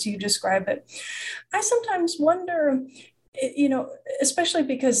inequity as you describe it. I sometimes wonder, especially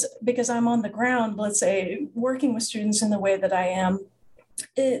because I'm on the ground, let's say, working with students in the way that I am,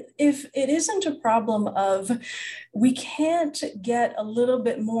 if it isn't a problem of we can't get a little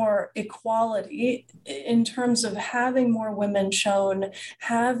bit more equality in terms of having more women shown,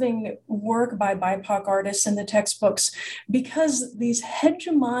 having work by BIPOC artists in the textbooks, because these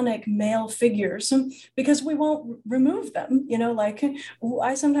hegemonic male figures, because we won't remove them, like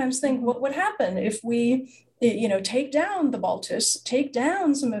I sometimes think what would happen if we take down the Baltus, take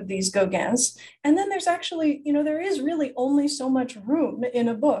down some of these Gauguins, and then there's actually, there is really only so much room in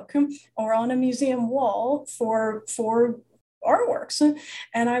a book or on a museum wall for artworks.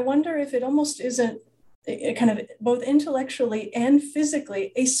 And I wonder if it almost isn't kind of both intellectually and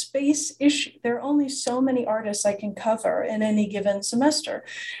physically a space issue. There are only so many artists I can cover in any given semester.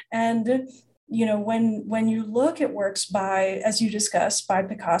 And, when you look at works by, as you discussed, by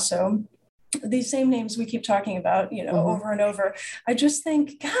Picasso, these same names we keep talking about, over and over. I just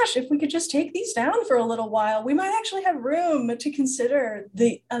think, gosh, if we could just take these down for a little while, we might actually have room to consider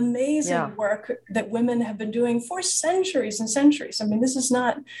the amazing work that women have been doing for centuries and centuries. I mean, this is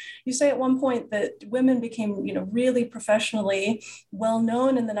not, you say at one point that women became, really professionally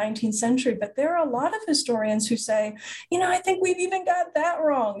well-known in the 19th century, but there are a lot of historians who say, I think we've even got that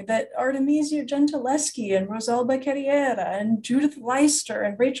wrong, that Artemisia Gentileschi and Rosalba Carriera and Judith Leister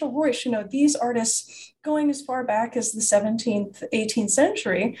and Rachel Royce, these artists going as far back as the 17th, 18th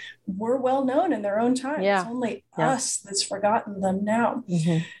century were well known in their own time. It's only us that's forgotten them now.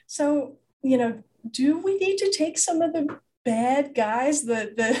 So, do we need to take some of the bad guys,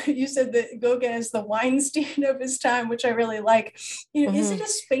 you said that Gauguin is the Weinstein of his time, which I really like. Is it a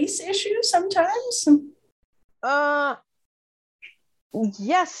space issue sometimes?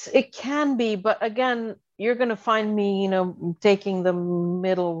 Yes, it can be, but again, you're going to find me, taking the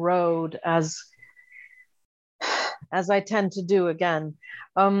middle road as I tend to do again.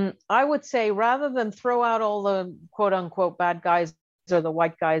 I would say rather than throw out all the quote unquote bad guys or the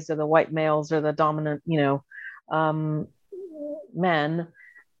white guys or the white males or the dominant, men,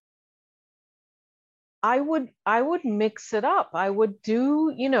 I would mix it up. I would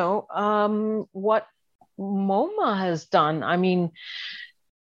do, what MoMA has done. I mean,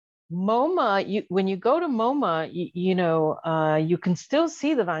 MoMA, when you go to MoMA, you can still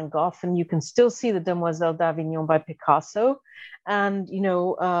see the Van Gogh and you can still see the Demoiselle d'Avignon by Picasso and,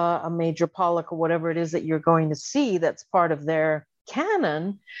 a major Pollock or whatever it is that you're going to see that's part of their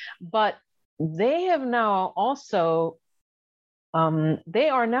canon. But they have now also, they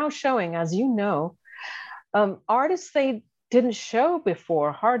are now showing, as you know, artists they didn't show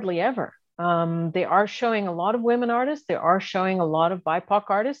before, hardly ever. They are showing a lot of women artists. They are showing a lot of BIPOC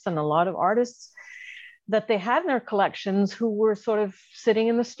artists and a lot of artists that they had in their collections who were sort of sitting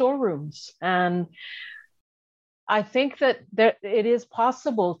in the storerooms. And I think that it is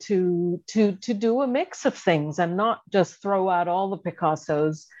possible to do a mix of things and not just throw out all the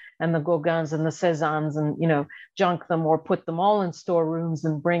Picassos and the Gauguins and the Cézannes and, junk them or put them all in storerooms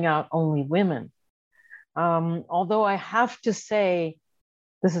and bring out only women. Although I have to say,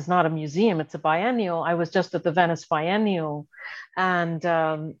 this is not a museum, it's a biennial. I was just at the Venice Biennial and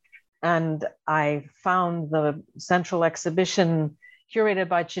I found the central exhibition curated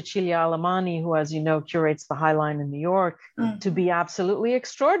by Cecilia Alemani, who, as you know, curates the High Line in New York, to be absolutely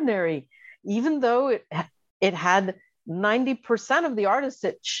extraordinary, even though it had 90% of the artists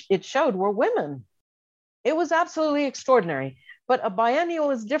it showed were women. It was absolutely extraordinary. But a biennial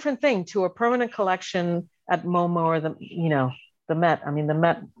is a different thing to a permanent collection at MoMA or the Met. I mean, the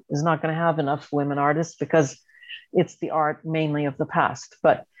Met is not going to have enough women artists because it's the art mainly of the past,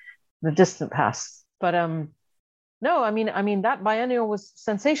 but the distant past. But no, I mean that biennial was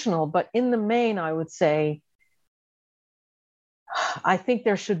sensational. But in the main, I would say, I think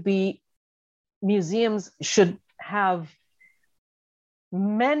there should be museums should have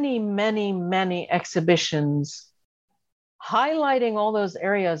many, many, many exhibitions highlighting all those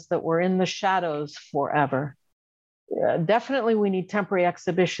areas that were in the shadows forever. Definitely, we need temporary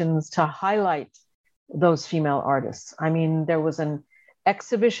exhibitions to highlight those female artists. I mean, there was an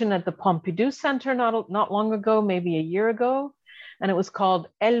exhibition at the Pompidou Center not long ago, maybe a year ago, and it was called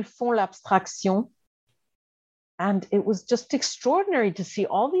Elles font l'abstraction. And it was just extraordinary to see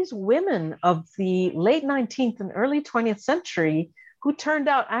all these women of the late 19th and early 20th century who turned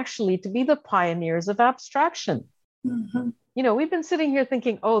out actually to be the pioneers of abstraction. Mm-hmm. We've been sitting here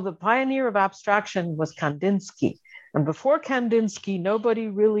thinking, oh, the pioneer of abstraction was Kandinsky. And before Kandinsky, nobody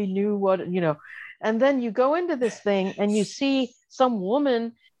really knew what, and then you go into this thing and you see some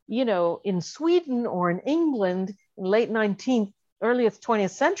woman, in Sweden or in England, in late 19th, early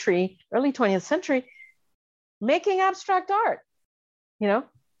 20th century, making abstract art,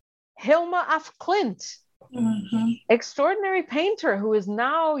 Hilma af Klint, mm-hmm. extraordinary painter who is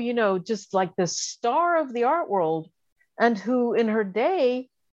now, just like the star of the art world and who in her day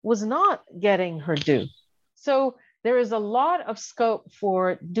was not getting her due. So there is a lot of scope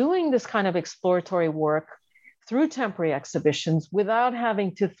for doing this kind of exploratory work through temporary exhibitions without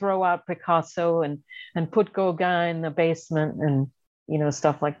having to throw out Picasso and put Gauguin in the basement and,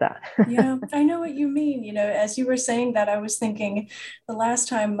 stuff like that. Yeah, I know what you mean. As you were saying that, I was thinking the last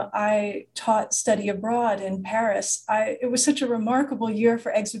time I taught study abroad in Paris, it was such a remarkable year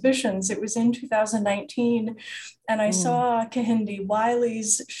for exhibitions. It was in 2019. And I saw Kehinde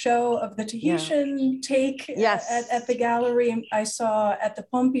Wiley's show of the Tahitian take at the gallery. I saw at the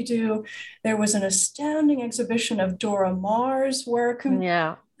Pompidou, there was an astounding exhibition of Dora Maar's work.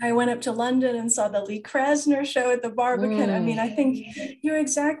 Yeah. I went up to London and saw the Lee Krasner show at the Barbican. I mean, I think you're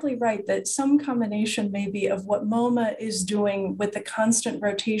exactly right that some combination maybe of what MoMA is doing with the constant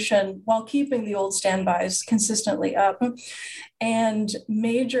rotation while keeping the old standbys consistently up and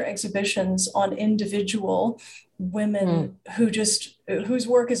major exhibitions on individual women whose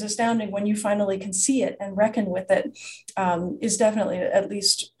work is astounding when you finally can see it and reckon with it, is definitely at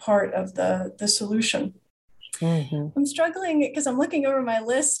least part of the solution. Mm-hmm. I'm struggling because I'm looking over my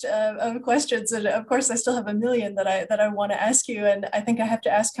list of questions, and of course I still have a million that I want to ask you, and I think I have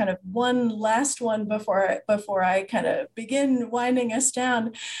to ask kind of one last one before I kind of begin winding us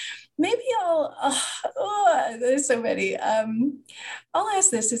down. maybe there's so many. I'll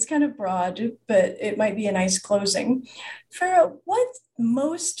ask this. It's kind of broad, but it might be a nice closing. Farah, what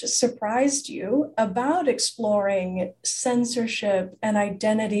most surprised you about exploring censorship and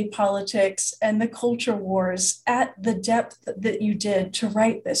identity politics and the culture wars at the depth that you did to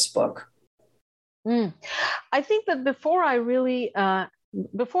write this book? I think that before I'd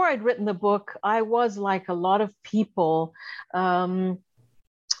written the book, I was like a lot of people,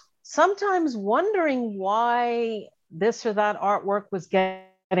 sometimes wondering why this or that artwork was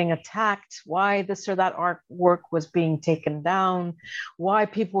getting attacked, why this or that artwork was being taken down, why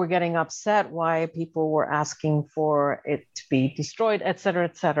people were getting upset, why people were asking for it to be destroyed, et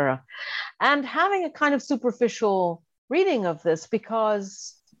cetera, and having a kind of superficial reading of this,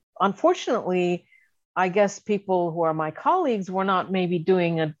 because unfortunately, I guess people who are my colleagues were not maybe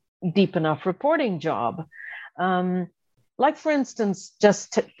doing a deep enough reporting job. Like, for instance,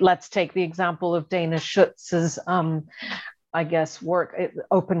 let's take the example of Dana Schutz's, work,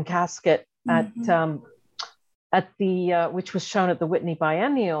 Open Casket, at the which was shown at the Whitney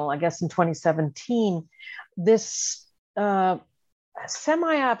Biennial, I guess in 2017. This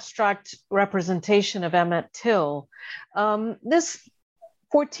semi-abstract representation of Emmett Till, this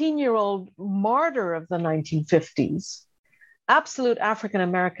 14-year-old martyr of the 1950s, absolute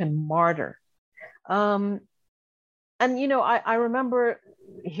African-American martyr. And, I remember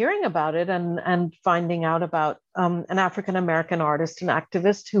hearing about it and finding out about an African-American artist and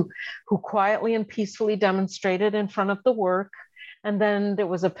activist who quietly and peacefully demonstrated in front of the work. And then there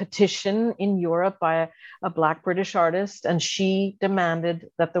was a petition in Europe by a Black British artist, and she demanded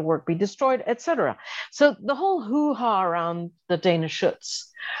that the work be destroyed, etc. So the whole hoo-ha around the Dana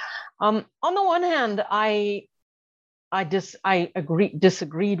Schutz. On the one hand, I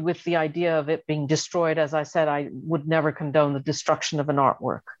disagreed with the idea of it being destroyed. As I said, I would never condone the destruction of an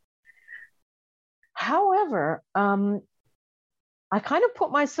artwork. However, I kind of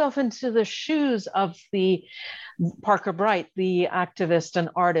put myself into the shoes of the Parker Bright, the activist and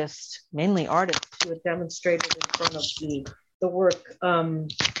artist, mainly artist, who had demonstrated in front of the work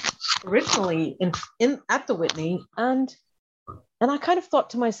originally at the Whitney. And I kind of thought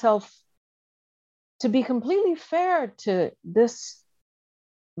to myself, to be completely fair to this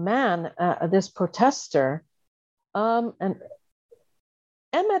man, this protester, and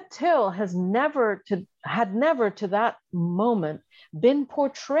Emmett Till had never to that moment been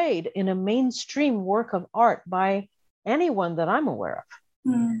portrayed in a mainstream work of art by anyone that I'm aware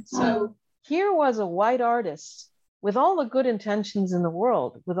of. So here was a white artist with all the good intentions in the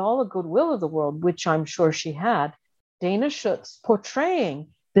world, with all the goodwill of the world, which I'm sure she had, Dana Schutz portraying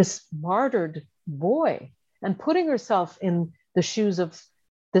this martyred boy and putting herself in the shoes of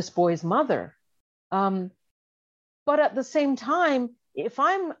this boy's mother. But at the same time, if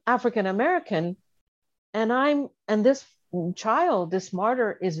I'm African American and this child, this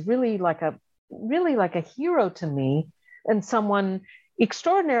martyr, is really like a hero to me, and someone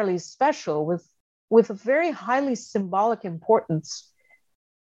extraordinarily special with a very highly symbolic importance,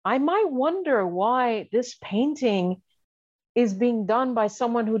 I might wonder why this painting is being done by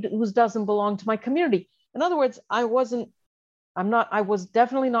someone who doesn't belong to my community. In other words, I was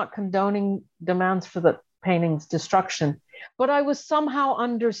definitely not condoning demands for the painting's destruction, but I was somehow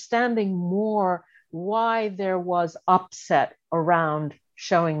understanding more why there was upset around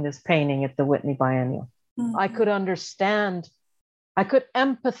showing this painting at the Whitney Biennial. I could understand, I could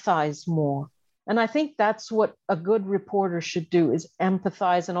empathize more. And I think that's what a good reporter should do, is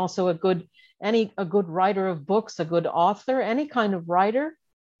empathize. And also a good writer of books, a good author, any kind of writer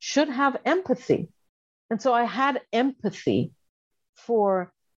should have empathy. And so I had empathy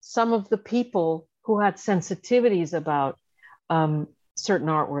for some of the people who had sensitivities about certain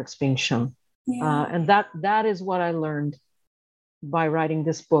artworks being shown. Yeah. And that is what I learned by writing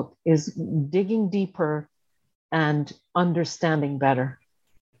this book, is digging deeper and understanding better.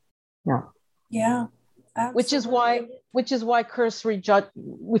 Yeah. Yeah. Absolutely. Which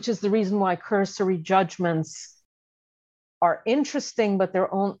is the reason why cursory judgments are interesting, but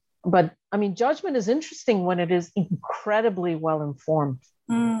judgment is interesting when it is incredibly well informed.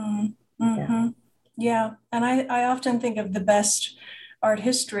 Yeah. And I often think of the best art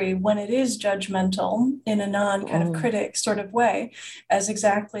history when it is judgmental in a non-kind of critic sort of way, as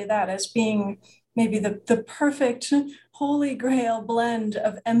exactly that, as being maybe the perfect holy grail blend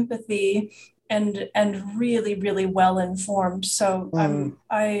of empathy and really, really well informed. So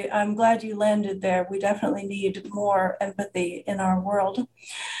I'm glad you landed there. We definitely need more empathy in our world.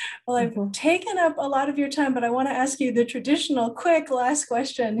 Well, I've taken up a lot of your time, but I want to ask you the traditional quick last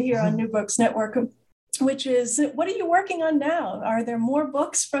question here on New Books Network. which is, what are you working on now? Are there more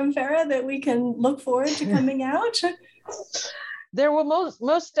books from Farah that we can look forward to coming out? There will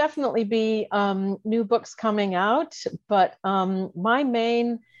most definitely be new books coming out, but my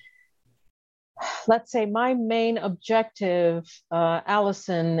main objective,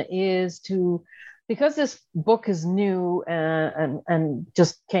 Allison, is to, because this book is new and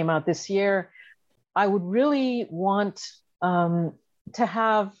just came out this year, I would really want to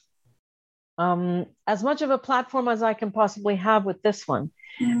have as much of a platform as I can possibly have with this one,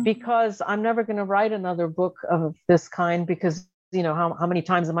 because I'm never going to write another book of this kind, because, you know, how many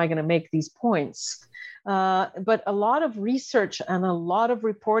times am I going to make these points? But a lot of research and a lot of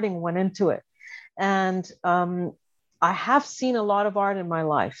reporting went into it. And I have seen a lot of art in my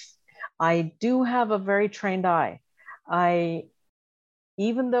life. I do have a very trained eye.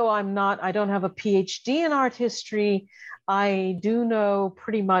 Even though I don't have a PhD in art history, I do know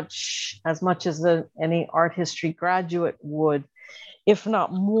pretty much as any art history graduate would, if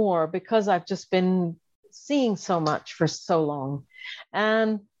not more, because I've just been seeing so much for so long.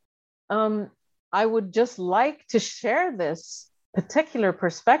 And I would just like to share this particular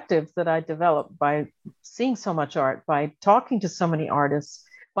perspective that I developed by seeing so much art, by talking to so many artists,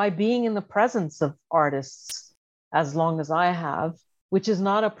 by being in the presence of artists as long as I have, which is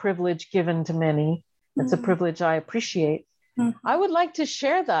not a privilege given to many. It's a privilege I appreciate. I would like to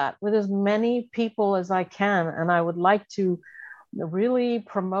share that with as many people as I can. And I would like to really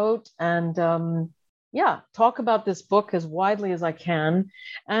promote and talk about this book as widely as I can.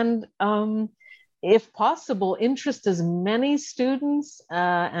 And if possible, interest as many students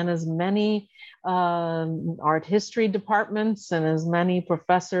and as many art history departments and as many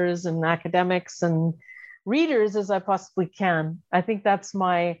professors and academics and readers as I possibly can. I think that's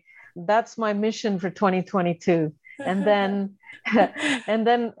my mission for 2022. And then and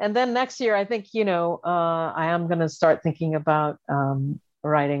then next year, I think, I am going to start thinking about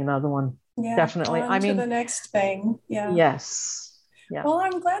writing another one. Yeah, definitely. I mean, to the next thing. Yeah. Yes. Yeah. Well,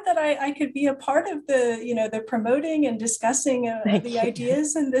 I'm glad that I could be a part of the promoting and discussing the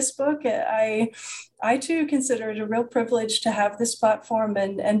ideas in this book. I too consider it a real privilege to have this platform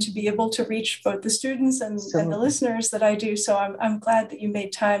and to be able to reach both the students and the listeners that I do. So I'm glad that you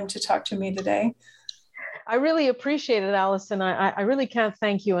made time to talk to me today. I really appreciate it, Allison. I really can't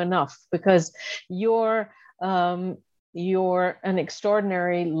thank you enough, because you're an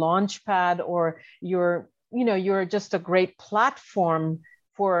extraordinary launch pad, or you're just a great platform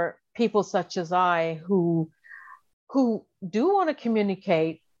for people such as I who do want to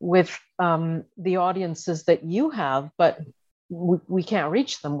communicate with the audiences that you have, but we can't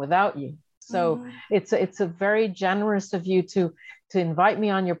reach them without you. So it's a very generous of you to invite me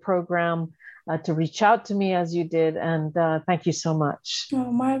on your program, to reach out to me as you did. And thank you so much.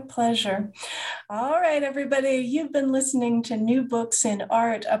 Oh, my pleasure. All right, everybody. You've been listening to New Books in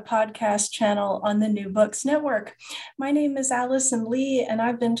Art, a podcast channel on the New Books Network. My name is Allison Lee, and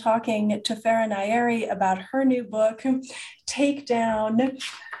I've been talking to Farah Nayeri about her new book, Take Down: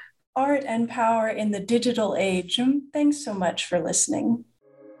 Art and Power in the Digital Age. Thanks so much for listening.